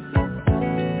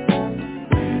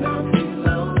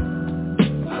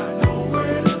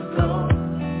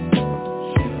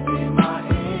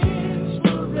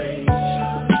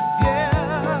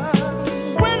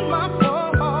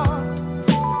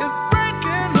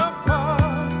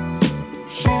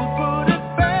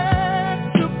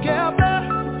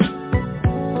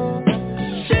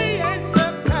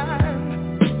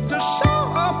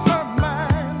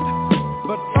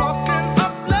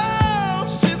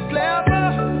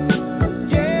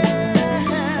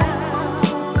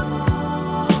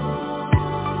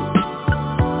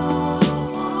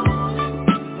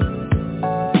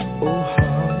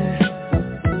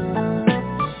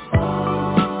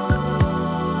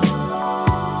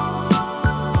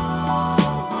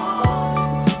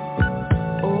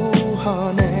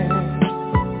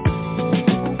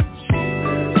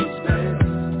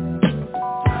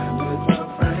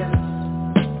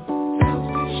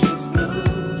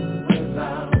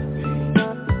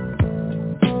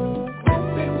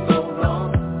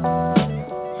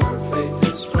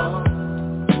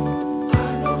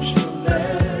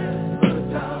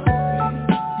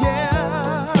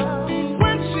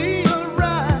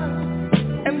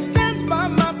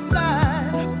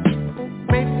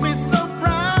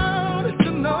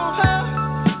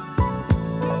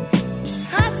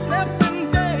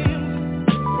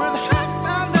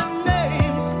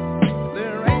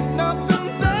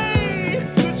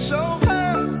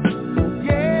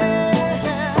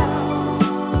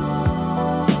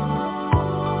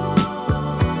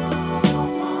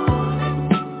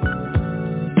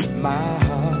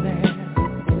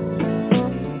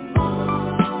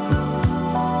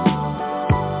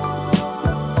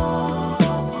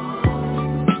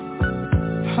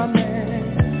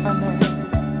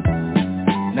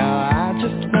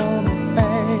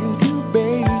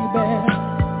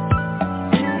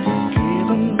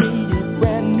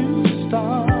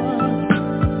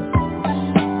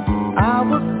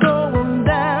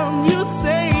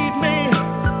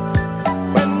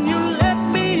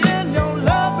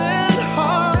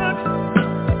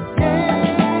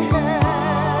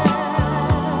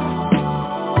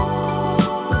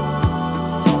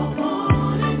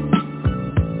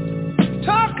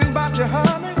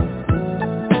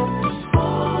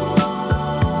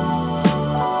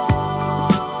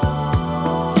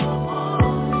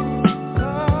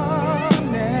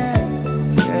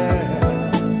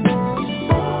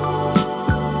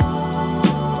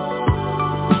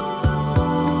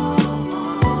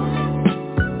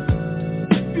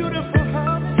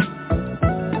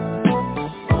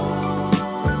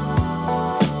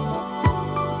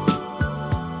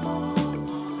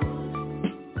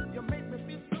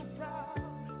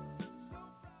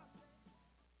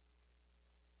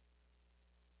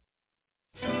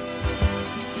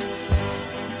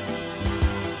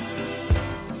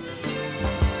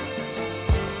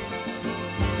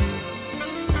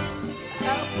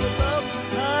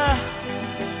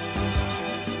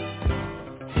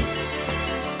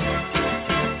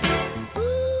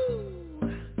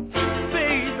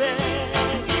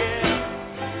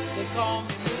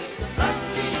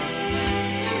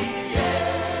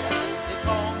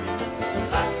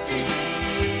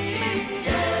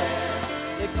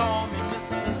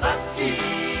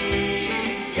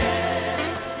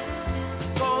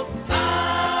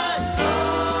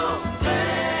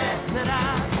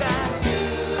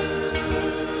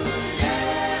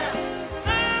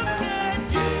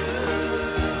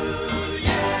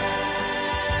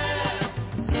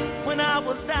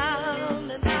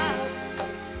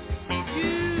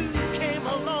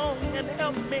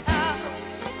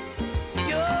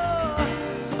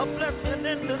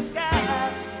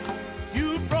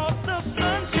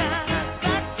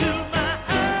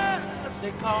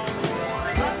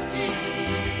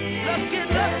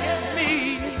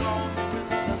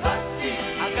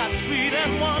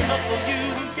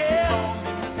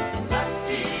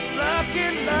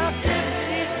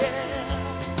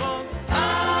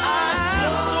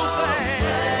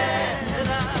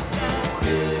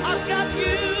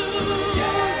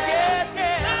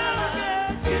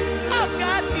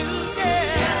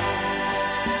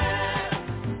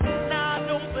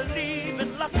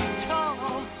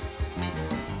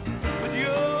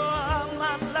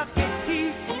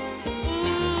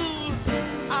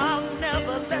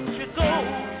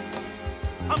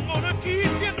 I'm gonna keep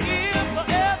you here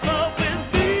forever with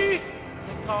me.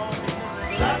 Call me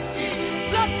lucky,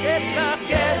 lucky,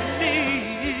 lucky me.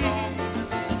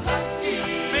 Lucky,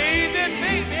 baby,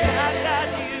 baby, I got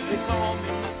you. They call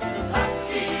me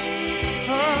lucky.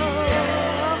 Oh,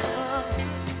 I'm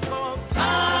so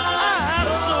glad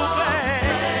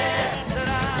that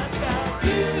I got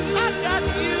you. I got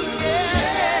you,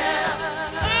 yeah.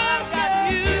 I got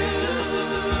you,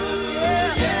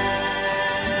 yeah.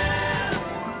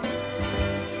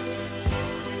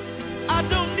 I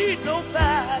don't need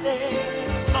nobody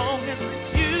as long as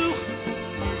it's you,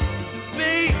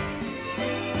 babe.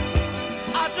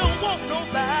 I don't want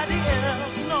nobody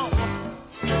else, no.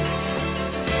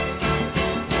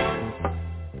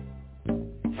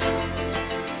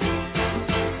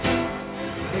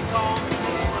 They call me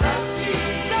lucky,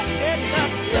 lucky,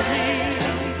 lucky me.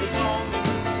 They call me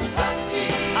lucky.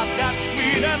 I've got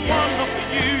sweet and wonderful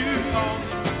you.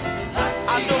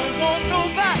 I don't want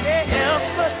nobody else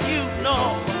but you, no.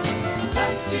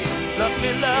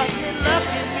 Lucky, lucky,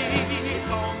 lucky me.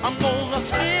 I'm gonna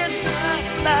spend my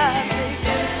life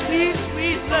making sweet,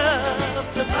 sweet love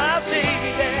to my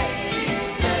baby.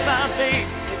 My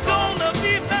baby's gonna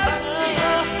be better.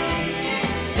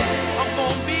 I'm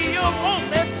gonna be your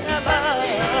only ever.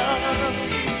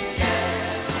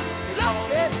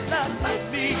 Lucky, lucky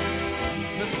me,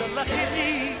 Mr. Lucky me.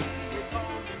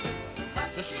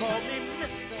 Just call me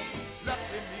Mr.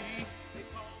 Lucky me. They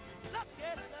call me Lucky,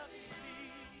 lucky me.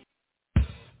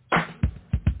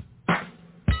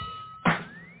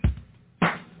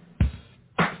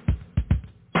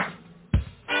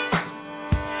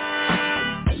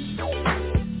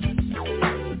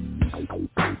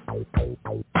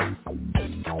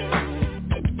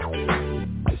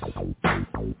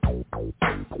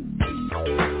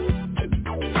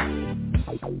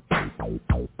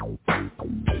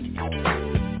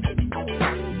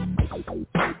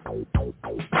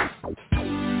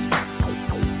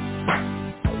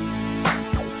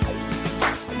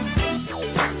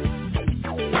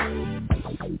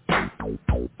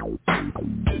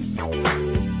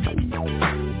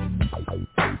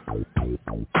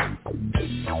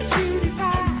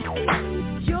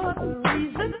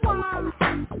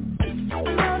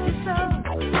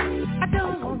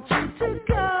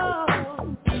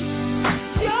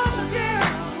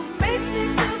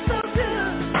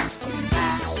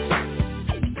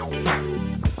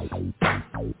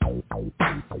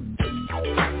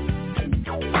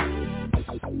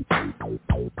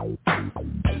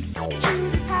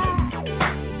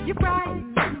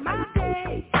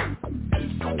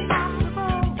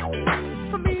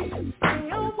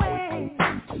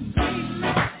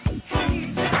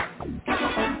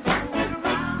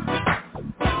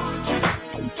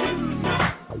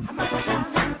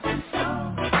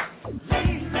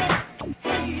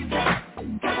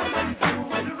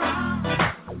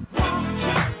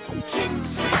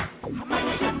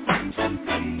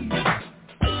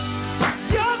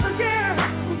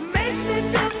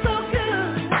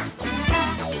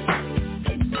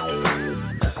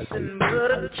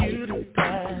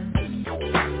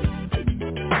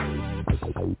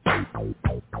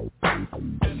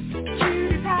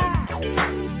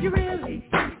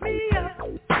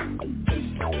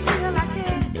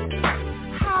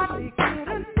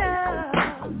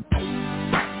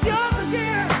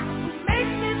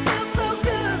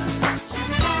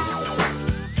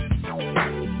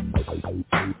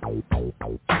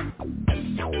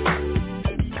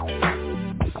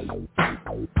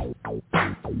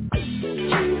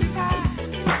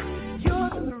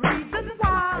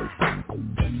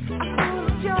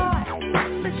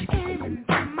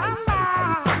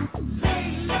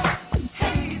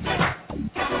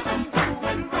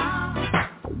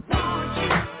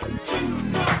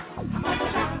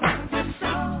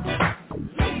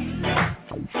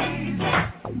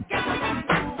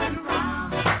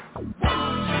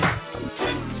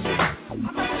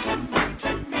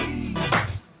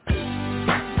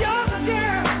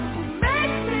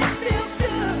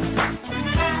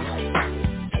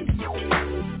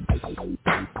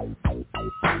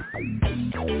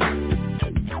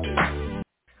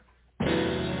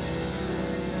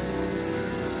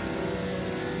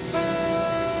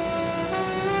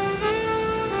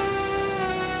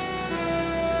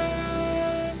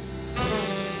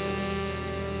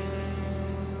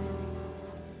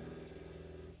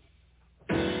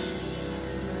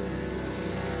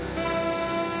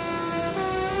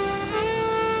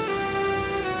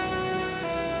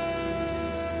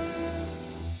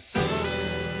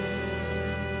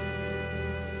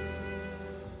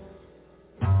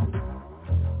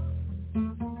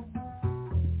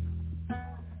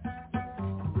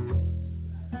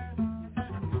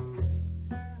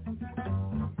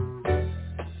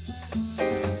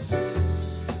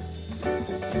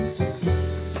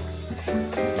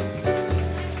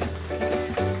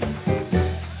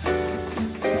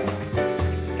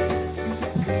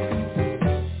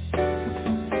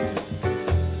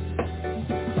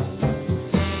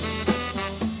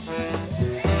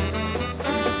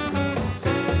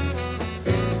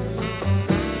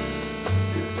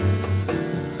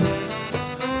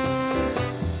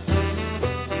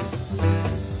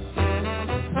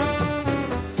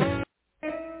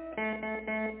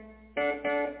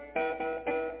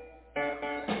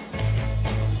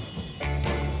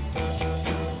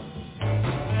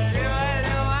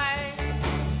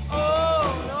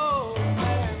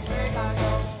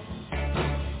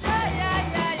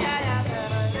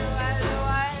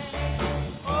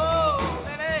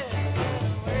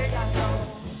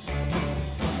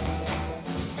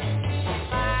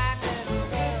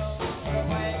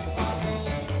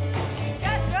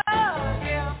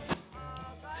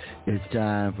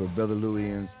 time for Brother Louie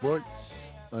in sports.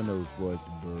 I know sports,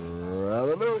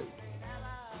 Brother Louie.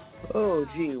 Oh,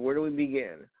 gee, where do we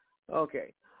begin?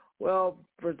 Okay. Well,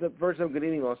 first up, good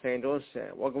evening, Los Angeles.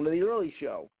 Welcome to the early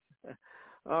show.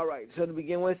 All right, so to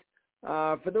begin with,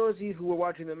 for those of you who were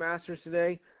watching the Masters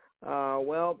today,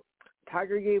 well,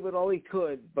 Tiger gave it all he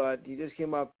could, but he just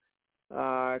came up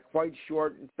quite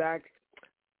short. In fact,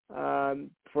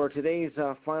 for today's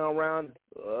final round,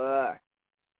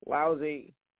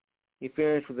 lousy. He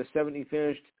finished with a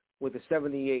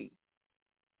 78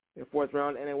 in the fourth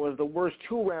round, and it was the worst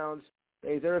 2 rounds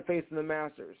that he's ever faced in the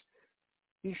Masters.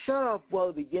 He shot off well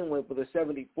to begin with a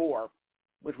 74,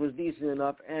 which was decent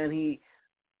enough, and he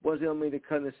was able to make the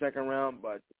cut in the second round,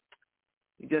 but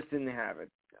he just didn't have it.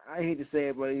 I hate to say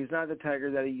it, but he's not the Tiger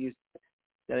that he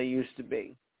used to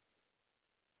be.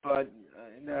 But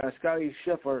Scottie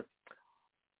Scheffler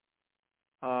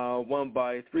won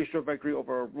by 3-stroke victory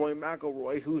over Rory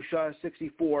McIlroy, who shot a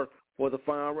 64 for the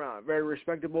final round. Very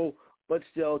respectable, but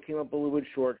still came up a little bit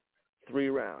short 3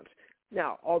 rounds.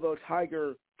 Now, although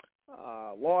Tiger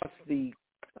lost the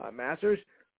Masters,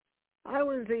 I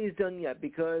wouldn't say he's done yet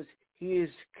because he has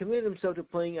committed himself to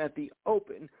playing at the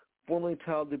Open, formerly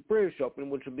titled the British Open,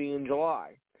 which will be in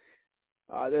July.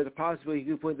 There's a possibility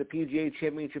he could play the PGA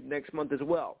Championship next month as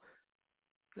well.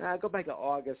 Now, go back to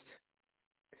August.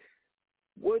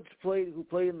 Woods who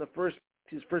played in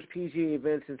his first PGA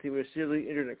event since he was seriously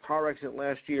injured in a car accident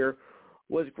last year,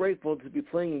 was grateful to be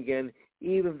playing again,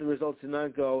 even if the results did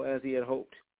not go as he had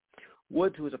hoped.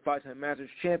 Woods, who was a 5-time Masters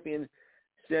champion,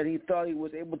 said he thought he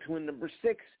was able to win number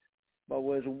 6, but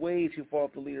was way too far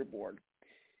off the leaderboard.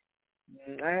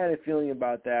 I had a feeling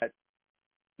about that,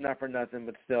 not for nothing,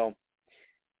 but still,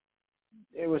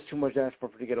 it was too much to ask for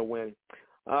to get a win.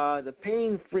 The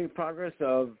pain-free progress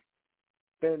of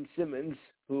Ben Simmons,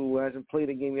 who hasn't played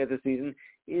a game yet this season,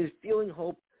 is fueling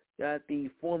hope that the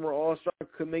former All-Star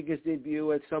could make his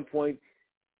debut at some point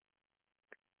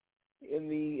in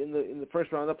the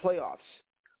first round of the playoffs,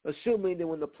 assuming they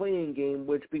win the play-in game,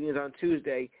 which begins on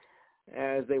Tuesday,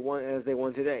 as they won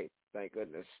today. Thank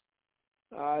goodness.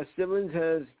 Simmons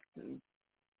has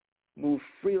moved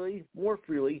more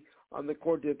freely on the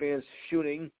court to advance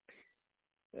shooting.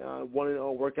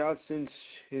 1-0 workout since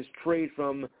his trade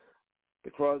from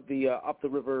the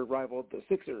up-the-river rival, the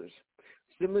Sixers.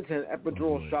 Simmons had an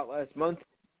epidural shot last month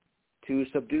to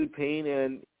subdued pain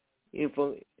and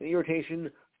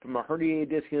irritation from a herniated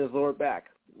disc in his lower back.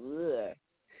 Ugh.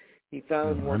 He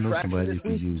found more traction somebody this who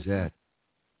could week. use that.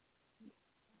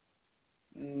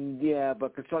 Yeah,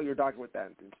 but consult your doctor with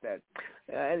that instead.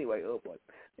 Anyway, oh boy.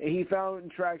 He found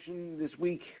traction this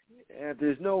week, and if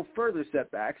there's no further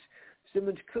setbacks,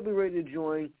 Simmons could be ready to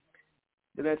join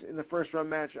the Nets in the first-round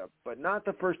matchup, but not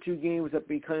the first 2 games. That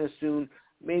be kind of soon,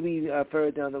 maybe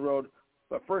further down the road.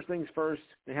 But first things first,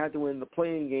 they had to win the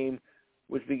play-in game,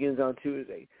 which begins on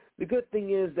Tuesday. The good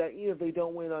thing is that even if they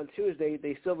don't win on Tuesday,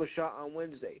 they still have a shot on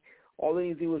Wednesday. All they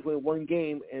need to do is win 1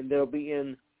 game, and they'll be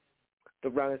in the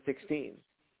round of 16.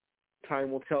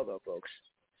 Time will tell, though, folks.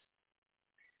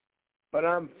 But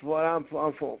I'm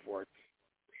full for it.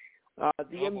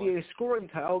 The NBA scoring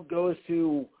title goes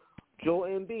to Joel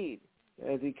Embiid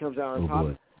as he comes out on top.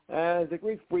 As the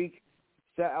Greek Freak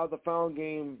sat out the final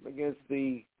game against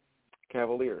the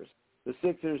Cavaliers. The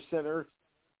Sixers center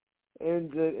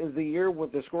ends the year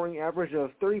with a scoring average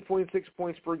of 30.6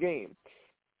 points per game.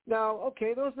 Now,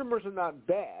 okay, those numbers are not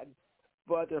bad,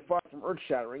 but they're far from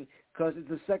earth-shattering because it's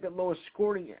the second lowest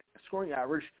scoring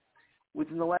average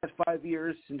within the last 5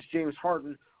 years since James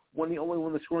Harden only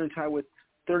won the scoring title with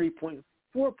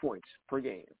 30.4 points per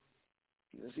game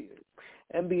this season.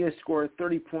 NBA has scored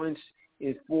 30 points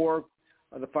in 4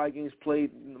 of the 5 games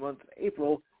played in the month of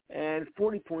April and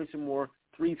 40 points or more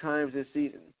 3 times this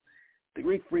season. The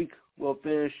Greek Freak will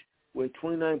finish with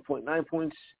 29.9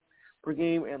 points per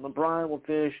game, and LeBron will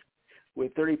finish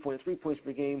with 30.3 points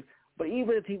per game. But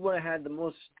even if he would have had the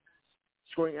most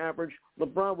scoring average,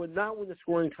 LeBron would not win the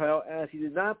scoring title as he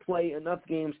did not play enough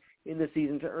games in the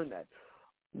season to earn that.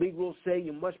 League rules say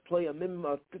you must play a minimum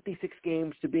of 56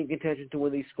 games to be in contention to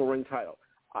win the scoring title.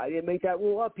 I didn't make that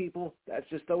rule up, people. That's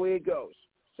just the way it goes.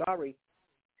 Sorry.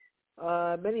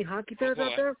 Many hockey fans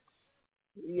out there?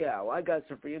 Yeah, well, I got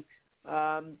some for you.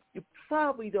 You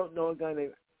probably don't know a guy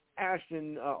named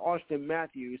Austin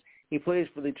Matthews. He plays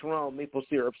for the Toronto Maple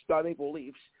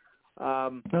Leafs. I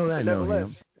know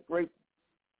him. Great.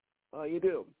 You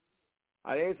do.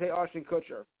 I didn't say Austin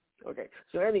Kutcher. Okay.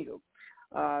 So anywho,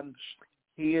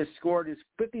 he has scored his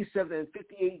 57 and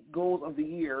 58 goals of the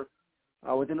year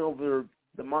over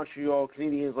the Montreal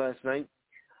Canadiens last night,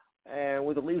 and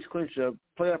with the Leafs clinched a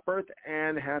playoff berth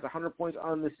and has 100 points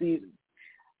on the season.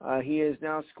 He has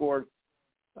now scored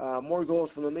more goals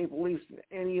from the Maple Leafs than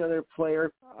any other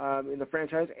player in the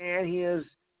franchise, and he has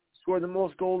scored the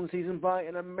most goals in the season by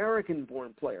an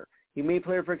American-born player. He may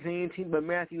play for a Canadian team, but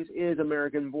Matthews is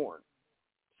American-born.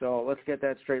 So let's get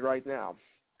that straight right now.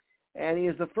 And he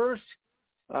is the first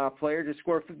player to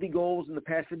score 50 goals in the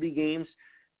past 50 games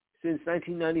since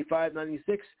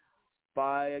 1995-96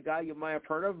 by a guy you might have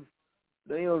heard of,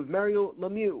 the name of Mario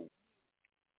Lemieux.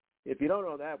 If you don't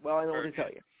know that, well, I know what to tell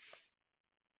you.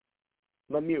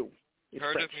 Lemieux.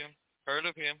 Heard of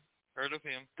him.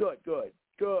 Good.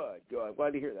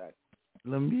 Glad to hear that.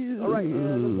 Lemieux. All right,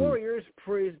 the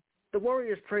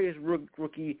Warriors praised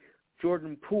rookie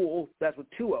Jordan Poole, that's with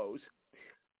 2 O's,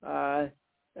 and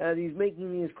he's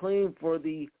making his claim for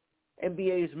the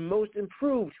NBA's most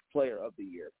improved player of the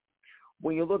year.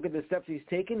 When you look at the steps he's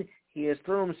taken, he has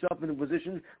thrown himself into a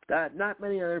position that not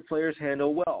many other players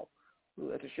handle well. Ooh,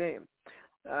 that's a shame.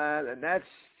 And that's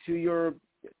to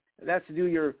do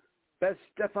your best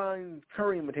Stephen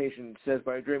Curry imitation, says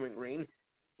by Draymond Green,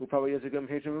 who probably does a good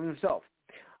imitation of himself.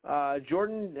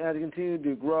 Jordan has continued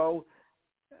to grow.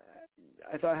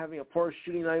 I thought having a poor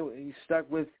shooting night he stuck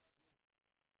with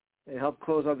and helped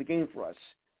close out the game for us.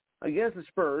 Against the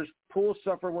Spurs, Poole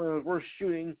suffered one of his worst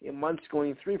shooting in months,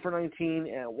 going 3 for 19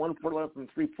 and 1 for 11 from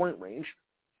three-point range.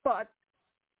 But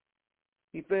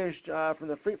he finished from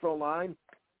the free throw line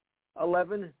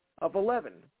 11 of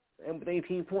 11 and with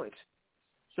 18 points.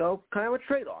 So kind of a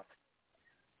trade-off.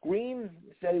 Green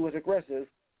said he was aggressive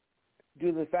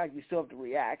due to the fact you still have to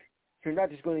react. You're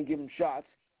not just going to give him shots.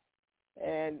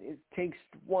 And it takes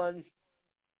one,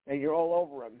 and you're all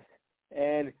over him.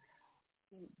 And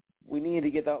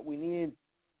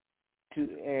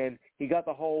and he got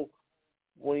the hole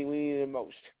when he needed it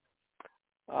most.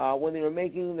 When they were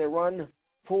making their run,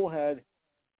 Poole had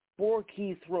 4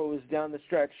 key throws down the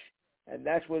stretch, and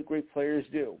that's what great players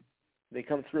do. They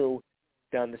come through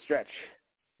down the stretch.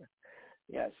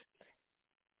 Yes.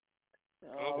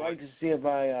 I'd like to see if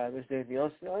I missed anything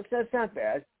else. No, that's not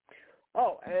bad.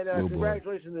 Oh, and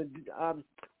congratulations to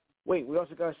we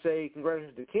also got to say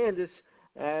congratulations to Kansas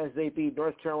as they beat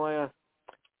North Carolina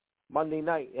Monday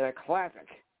night in a classic.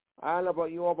 I don't know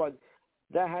about you all, but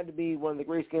that had to be one of the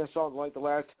greatest games I saw in like the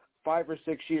last 5 or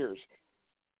 6 years.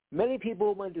 Many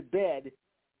people went to bed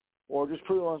or just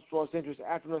pretty much lost interest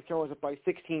after North Carolina was up by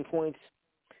 16 points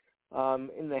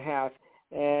in the half,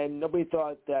 and nobody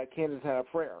thought that Kansas had a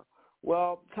prayer.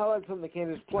 Well, tell that some of the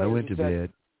Kansas players. I went to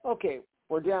bed. Okay,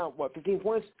 we're down, 15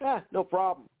 points? No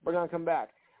problem. We're going to come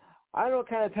back. I don't know what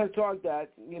kind of pep talk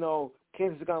that,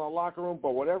 Kansas got in the locker room,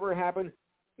 but whatever happened,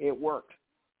 it worked.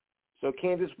 So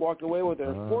Kansas walked away with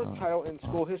their 4th title in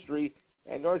school history,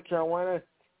 and North Carolina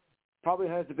probably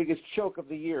has the biggest choke of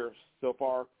the year so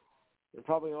far, and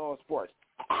probably in all sports.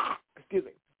 Excuse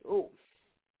me. Ooh.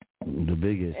 The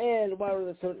biggest. And while we're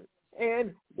on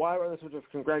the subject of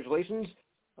congratulations,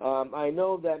 I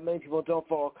know that many people don't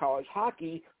follow college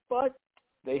hockey, but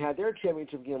they had their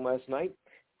championship game last night,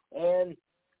 and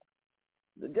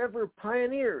the Denver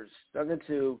Pioneers dug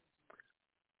into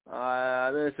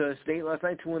Minnesota State last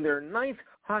night to win their 9th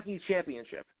hockey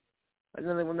championship. I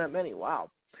didn't know they won that many. Wow.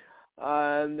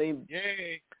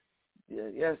 Yay.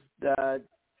 Yes,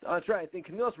 that's right. I think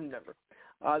Camille's from Denver.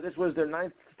 This was their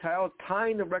 9th title,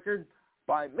 tying the record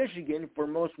by Michigan for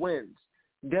most wins.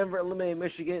 Denver eliminated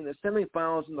Michigan in the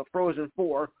semifinals in the Frozen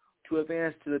Four to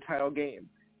advance to the title game.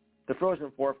 The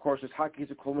Frozen Four, of course, is hockey's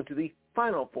equivalent to the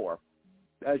Final Four,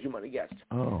 as you might have guessed.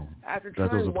 Oh, after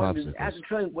trying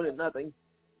 1-0,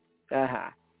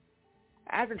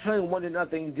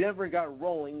 Denver got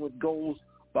rolling with goals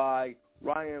by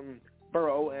Ryan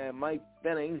Burrow and Mike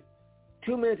Benning,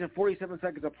 2 minutes and 47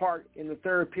 seconds apart in the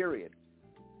third period.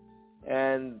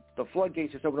 And the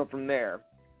floodgates just opened up from there.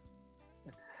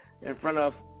 In front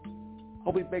of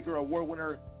Hobie Baker Award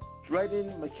winner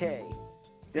Drayden McKay.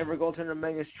 Denver goaltender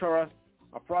Magnus Chara,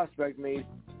 a prospect, made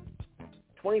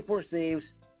 24 saves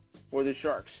for the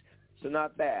Sharks. So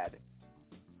not bad.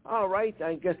 All right,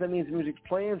 I guess that means the music's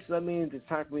playing, so that means it's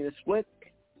time for me to split.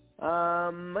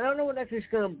 I don't know what next week's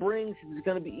going to bring, since it's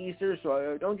going to be Easter,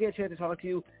 so I don't get a chance to talk to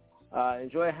you.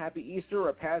 Enjoy a happy Easter or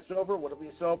a Passover, whatever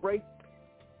you celebrate.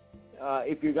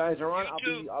 If you guys are on,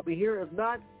 I'll be here. If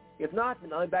not,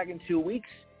 then I'll be back in 2 weeks.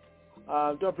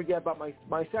 Don't forget about my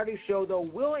Saturday show, though,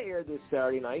 will air this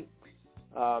Saturday night,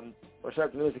 or Saturday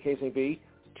afternoon, as the case may be,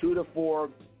 2 to 4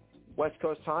 West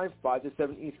Coast time, 5 to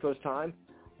 7 East Coast time.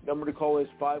 Number to call is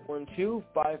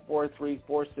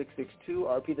 512-543-4662.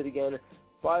 I'll repeat that again,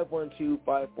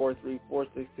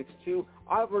 512-543-4662.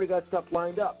 I've already got stuff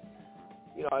lined up.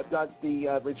 I've got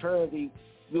the return of the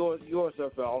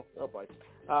USFL. Oh, boy.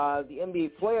 The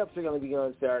NBA playoffs are going to be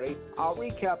on Saturday. I'll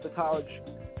recap the college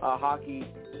hockey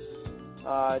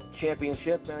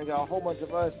championship, and I got a whole bunch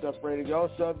of other stuff ready to go.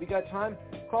 So if you got time,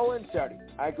 call in Saturday.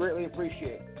 I greatly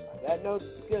appreciate it. On that note,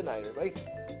 good night, everybody.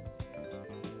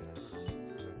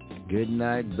 Good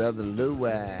night, Brother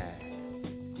Louis.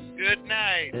 Good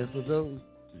night. And for those,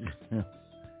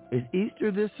 is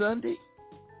Easter this Sunday?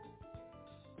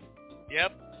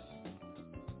 Yep.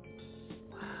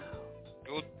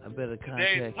 Wow. I better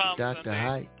contact Dr.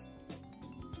 Hyde.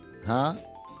 Huh?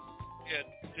 Yeah,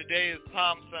 today is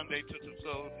Palm Sunday,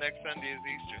 so next Sunday is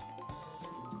Easter.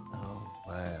 Oh,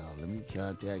 wow. Let me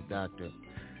contact Dr.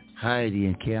 Heidi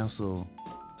and cancel.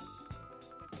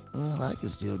 Well, I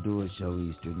can still do a show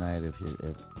Easter night if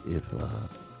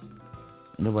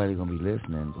nobody gonna be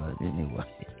listening, but anyway.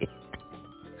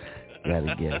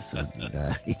 Gotta get something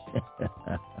night.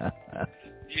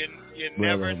 You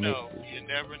never know. You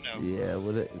never know. Yeah,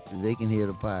 well, they can hear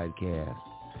the podcast.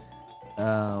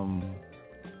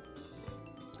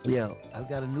 Yeah, I've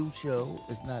got a new show.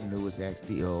 It's not new, it's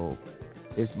actually old.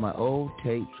 It's my old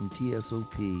tapes from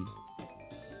TSOP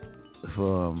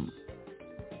from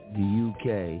the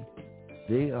UK.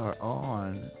 They are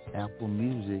on Apple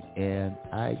Music and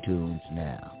iTunes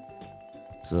now.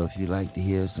 So if you like to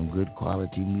hear some good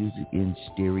quality music in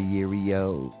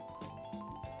stereo,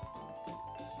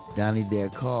 Donnie, they're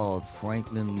called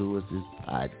Franklin Lewis's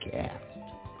Podcast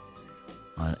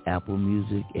on Apple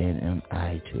Music and on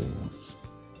iTunes.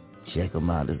 Check them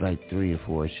out. There's like 3 or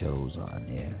 4 shows on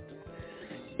there.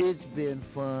 It's been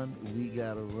fun. We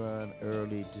got to run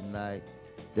early tonight.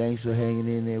 Thanks for hanging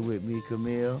in there with me,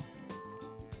 Camille.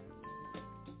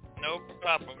 No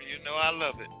problem. You know I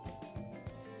love it.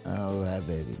 All right,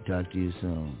 baby. Talk to you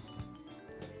soon.